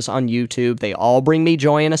videos on YouTube. They all bring me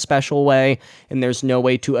joy in a special way, and there's no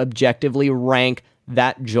way to objectively rank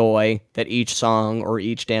that joy that each song or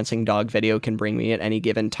each dancing dog video can bring me at any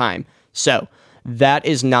given time. So, that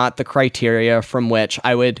is not the criteria from which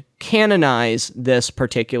I would canonize this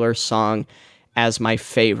particular song as my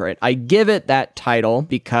favorite. I give it that title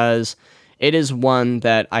because it is one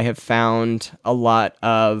that I have found a lot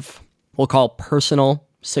of, we'll call personal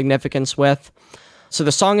significance with. So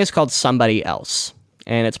the song is called Somebody Else,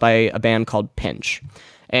 and it's by a band called Pinch.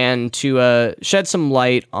 And to shed some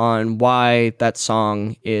light on why that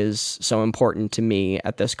song is so important to me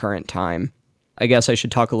at this current time, I guess I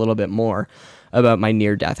should talk a little bit more about my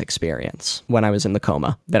near-death experience when I was in the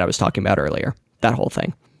coma that I was talking about earlier, that whole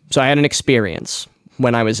thing. So I had an experience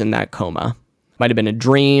when I was in that coma. Might have been a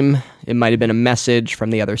dream. It might have been a message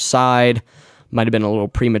from the other side. Might have been a little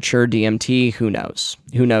premature DMT. Who knows?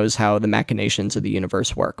 Who knows how the machinations of the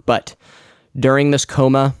universe work? But during this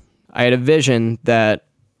coma, I had a vision that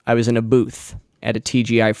I was in a booth at a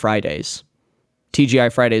TGI Fridays.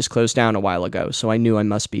 TGI Fridays closed down a while ago, so I knew I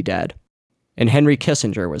must be dead. And Henry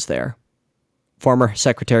Kissinger was there. Former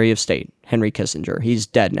Secretary of State, Henry Kissinger. He's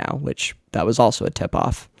dead now, which that was also a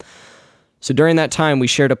tip-off. So during that time, we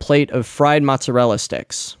shared a plate of fried mozzarella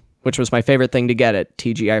sticks, which was my favorite thing to get at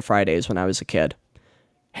TGI Fridays when I was a kid.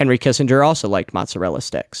 Henry Kissinger also liked mozzarella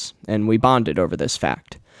sticks, and we bonded over this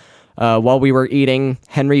fact. While we were eating,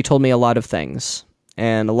 Henry told me a lot of things,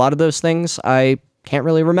 and a lot of those things I can't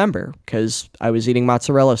really remember because I was eating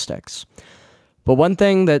mozzarella sticks. But one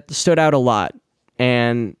thing that stood out a lot,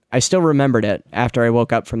 and I still remembered it after I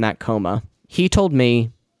woke up from that coma, he told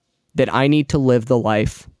me that I need to live the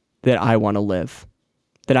life that I want to live,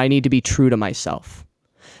 that I need to be true to myself,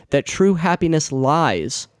 that true happiness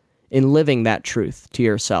lies in living that truth to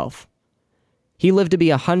yourself. He lived to be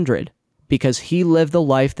 100 because he lived the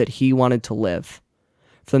life that he wanted to live.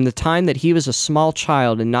 From the time that he was a small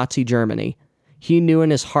child in Nazi Germany, he knew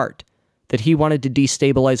in his heart that he wanted to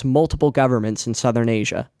destabilize multiple governments in Southern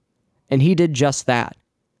Asia. And he did just that.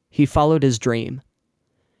 He followed his dream.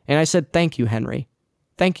 And I said, thank you, Henry.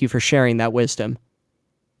 Thank you for sharing that wisdom.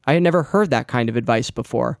 I had never heard that kind of advice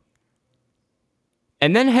before.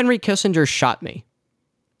 And then Henry Kissinger shot me.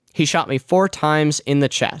 He shot me 4 times in the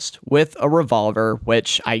chest with a revolver,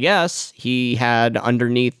 which I guess he had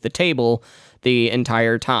underneath the table the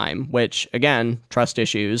entire time, which, again, trust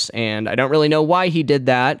issues, and I don't really know why he did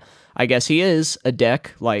that. I guess he is a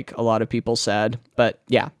dick, like a lot of people said, but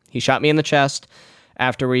yeah, he shot me in the chest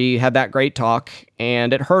after we had that great talk,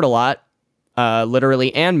 and it hurt a lot,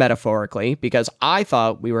 literally and metaphorically, because I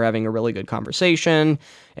thought we were having a really good conversation,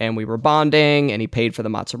 and we were bonding, and he paid for the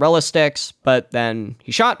mozzarella sticks, but then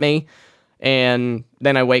he shot me, and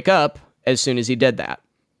then I wake up as soon as he did that.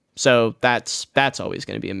 So that's always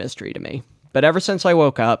going to be a mystery to me. But ever since I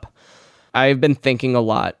woke up, I've been thinking a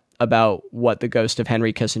lot about what the ghost of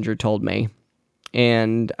Henry Kissinger told me,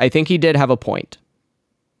 and I think he did have a point.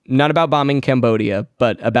 Not about bombing Cambodia,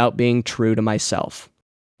 but about being true to myself.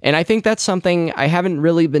 And I think that's something I haven't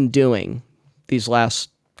really been doing these last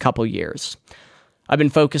couple years. I've been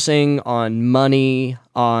focusing on money,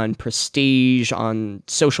 on prestige, on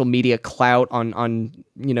social media clout, on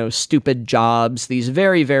stupid jobs, these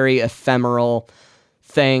very, very ephemeral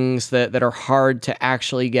things that are hard to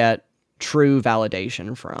actually get true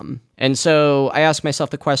validation from. And so I ask myself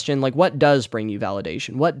the question, like, what does bring you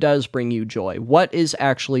validation? What does bring you joy? What is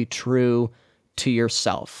actually true to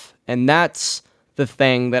yourself? And that's the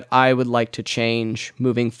thing that I would like to change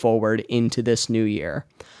moving forward into this new year.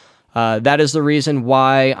 That is the reason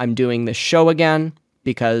why I'm doing this show again,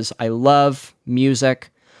 because I love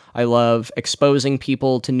music, I love exposing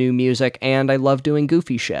people to new music, and I love doing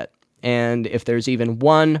goofy shit. And if there's even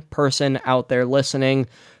one person out there listening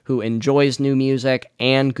who enjoys new music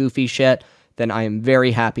and goofy shit, then I am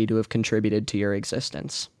very happy to have contributed to your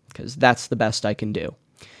existence, because that's the best I can do.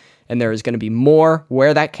 And there is going to be more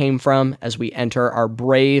where that came from as we enter our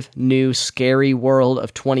brave, new, scary world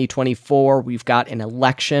of 2024. We've got an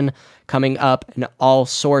election coming up and all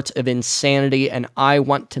sorts of insanity, and I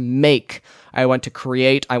want to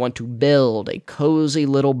create, I want to build a cozy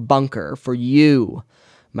little bunker for you,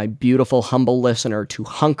 my beautiful, humble listener, to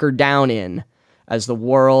hunker down in as the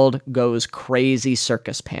world goes crazy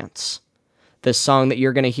circus pants. This song that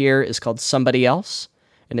you're going to hear is called Somebody Else,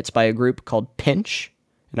 and it's by a group called Pinch.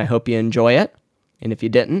 And I hope you enjoy it. And if you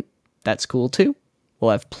didn't, that's cool too.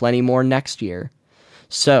 We'll have plenty more next year.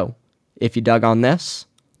 So, if you dug on this,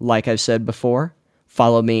 like I've said before,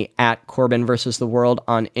 follow me at Corbin vs. the World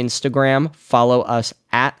on Instagram. Follow us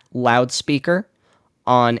at Loudspeaker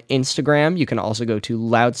on Instagram. You can also go to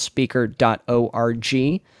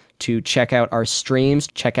loudspeaker.org to check out our streams,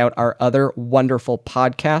 check out our other wonderful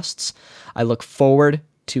podcasts. I look forward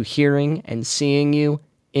to hearing and seeing you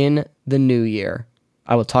in the new year.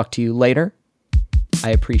 I will talk to you later. I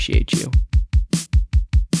appreciate you.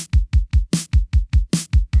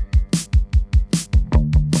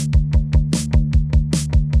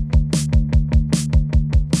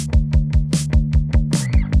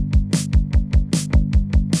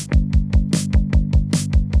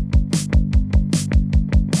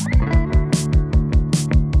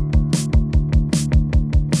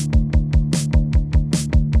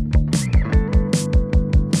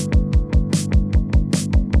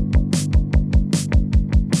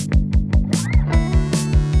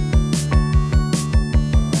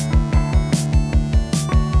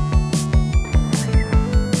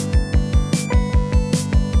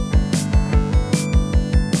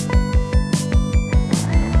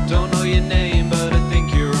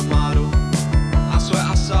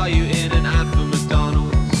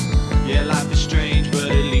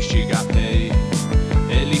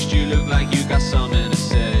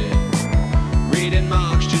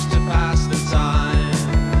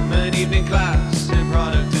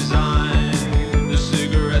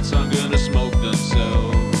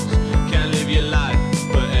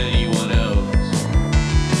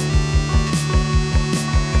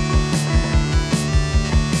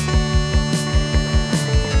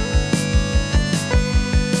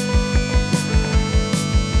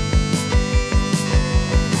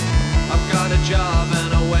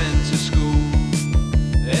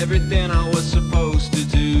 Everything I was supposed to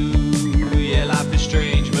do. Yeah, life is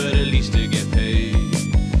strange, but at least I get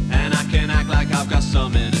paid.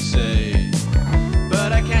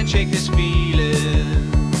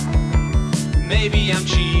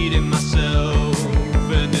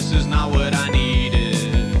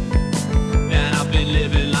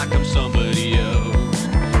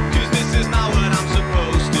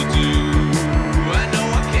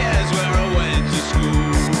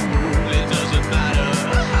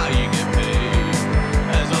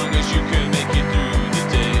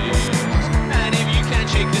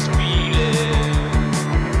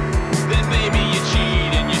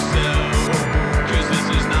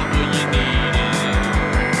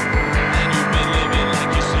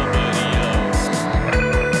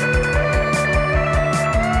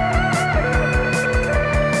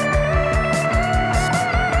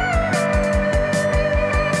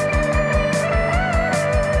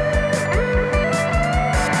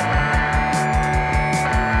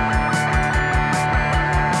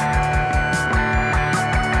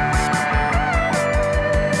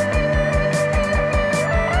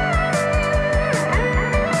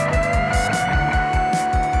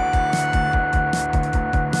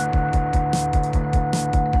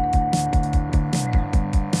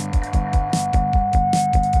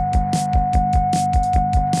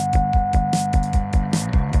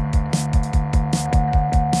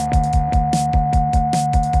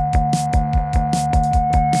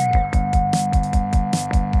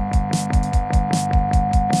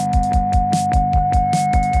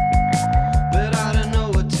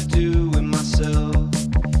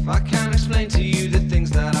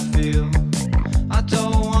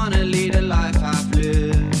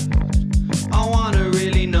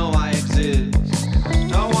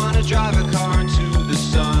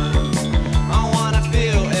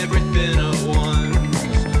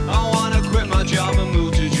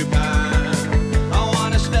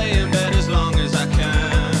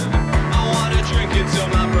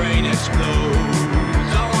 explodes.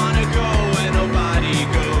 I wanna go where nobody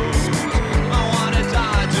goes. I wanna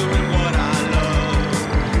die doing what I love.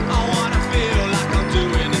 I wanna feel like I'm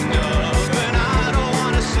doing enough. And I don't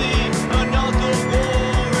wanna see another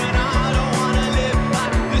war. And I don't wanna live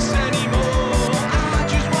like this anymore. I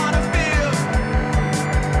just wanna feel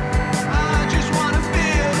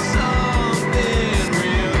something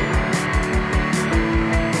real.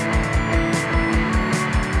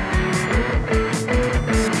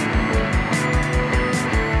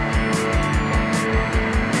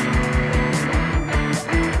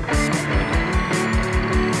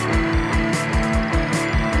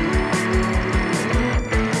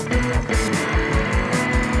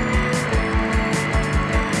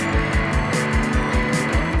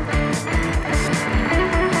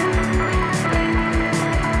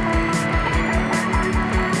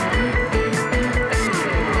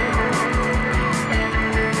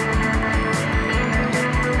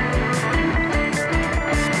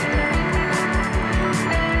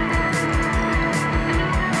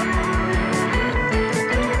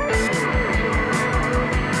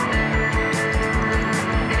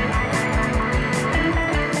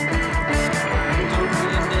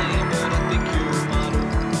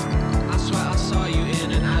 I swear I saw you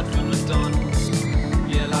in an ad for McDonald's.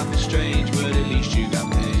 Yeah, life is strange, but at least you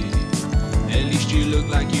got paid. At least you look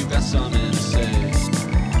like you got something to say.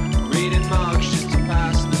 Reading mugs just to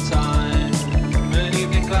pass the time. An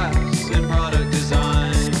evening class in product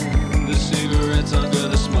design. The cigarettes under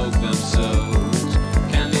the smoke themselves.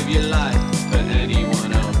 Can't live your life for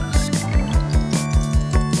anyone else.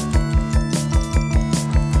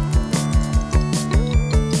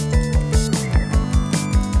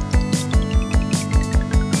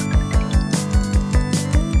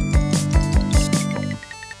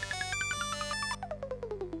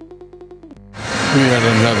 We had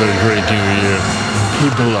another great new year.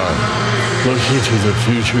 People are looking to the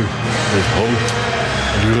future with hope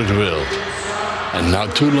and goodwill. And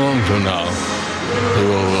not too long from now, they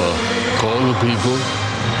will call the people,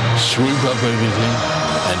 sweep up everything,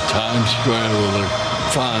 and Times Square will look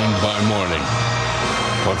fine by morning.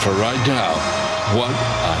 But for right now, what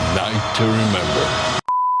a night to remember.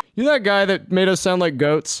 You that guy that made us sound like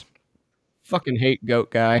goats? Fucking hate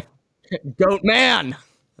goat guy. Goat man!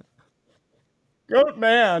 Goat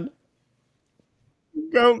man!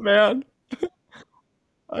 Goat man!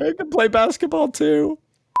 I can play basketball too.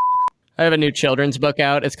 I have a new children's book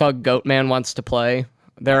out. It's called Goat Man Wants to Play.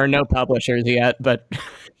 There are no publishers yet, but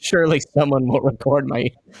surely someone will record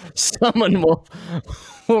my... Someone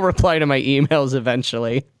will reply to my emails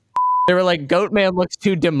eventually. They were like, Goat Man looks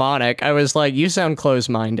too demonic. I was like, you sound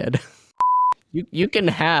close-minded. You can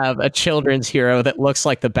have a children's hero that looks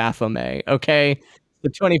like the Baphomet, okay? The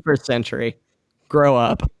 21st century. Grow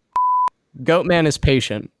up. Goat Man is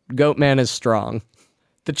patient. Goat Man is strong.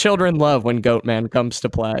 The children love when Goat Man comes to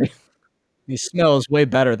play. He smells way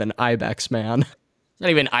better than Ibex Man. It's not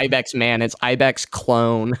even Ibex Man, it's Ibex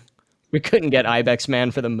Clone. We couldn't get Ibex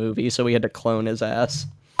Man for the movie, so we had to clone his ass.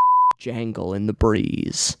 Jangle in the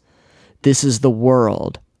breeze. This is the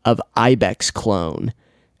world of Ibex Clone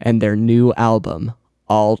and their new album,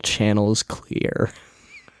 All Channels Clear.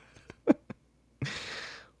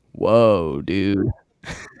 Whoa, dude.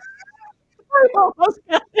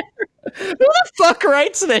 Who the fuck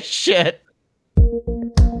writes this shit?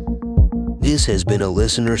 This has been a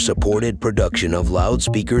listener-supported production of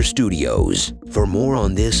Loudspeaker Studios. For more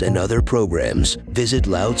on this and other programs, visit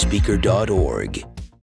loudspeaker.org.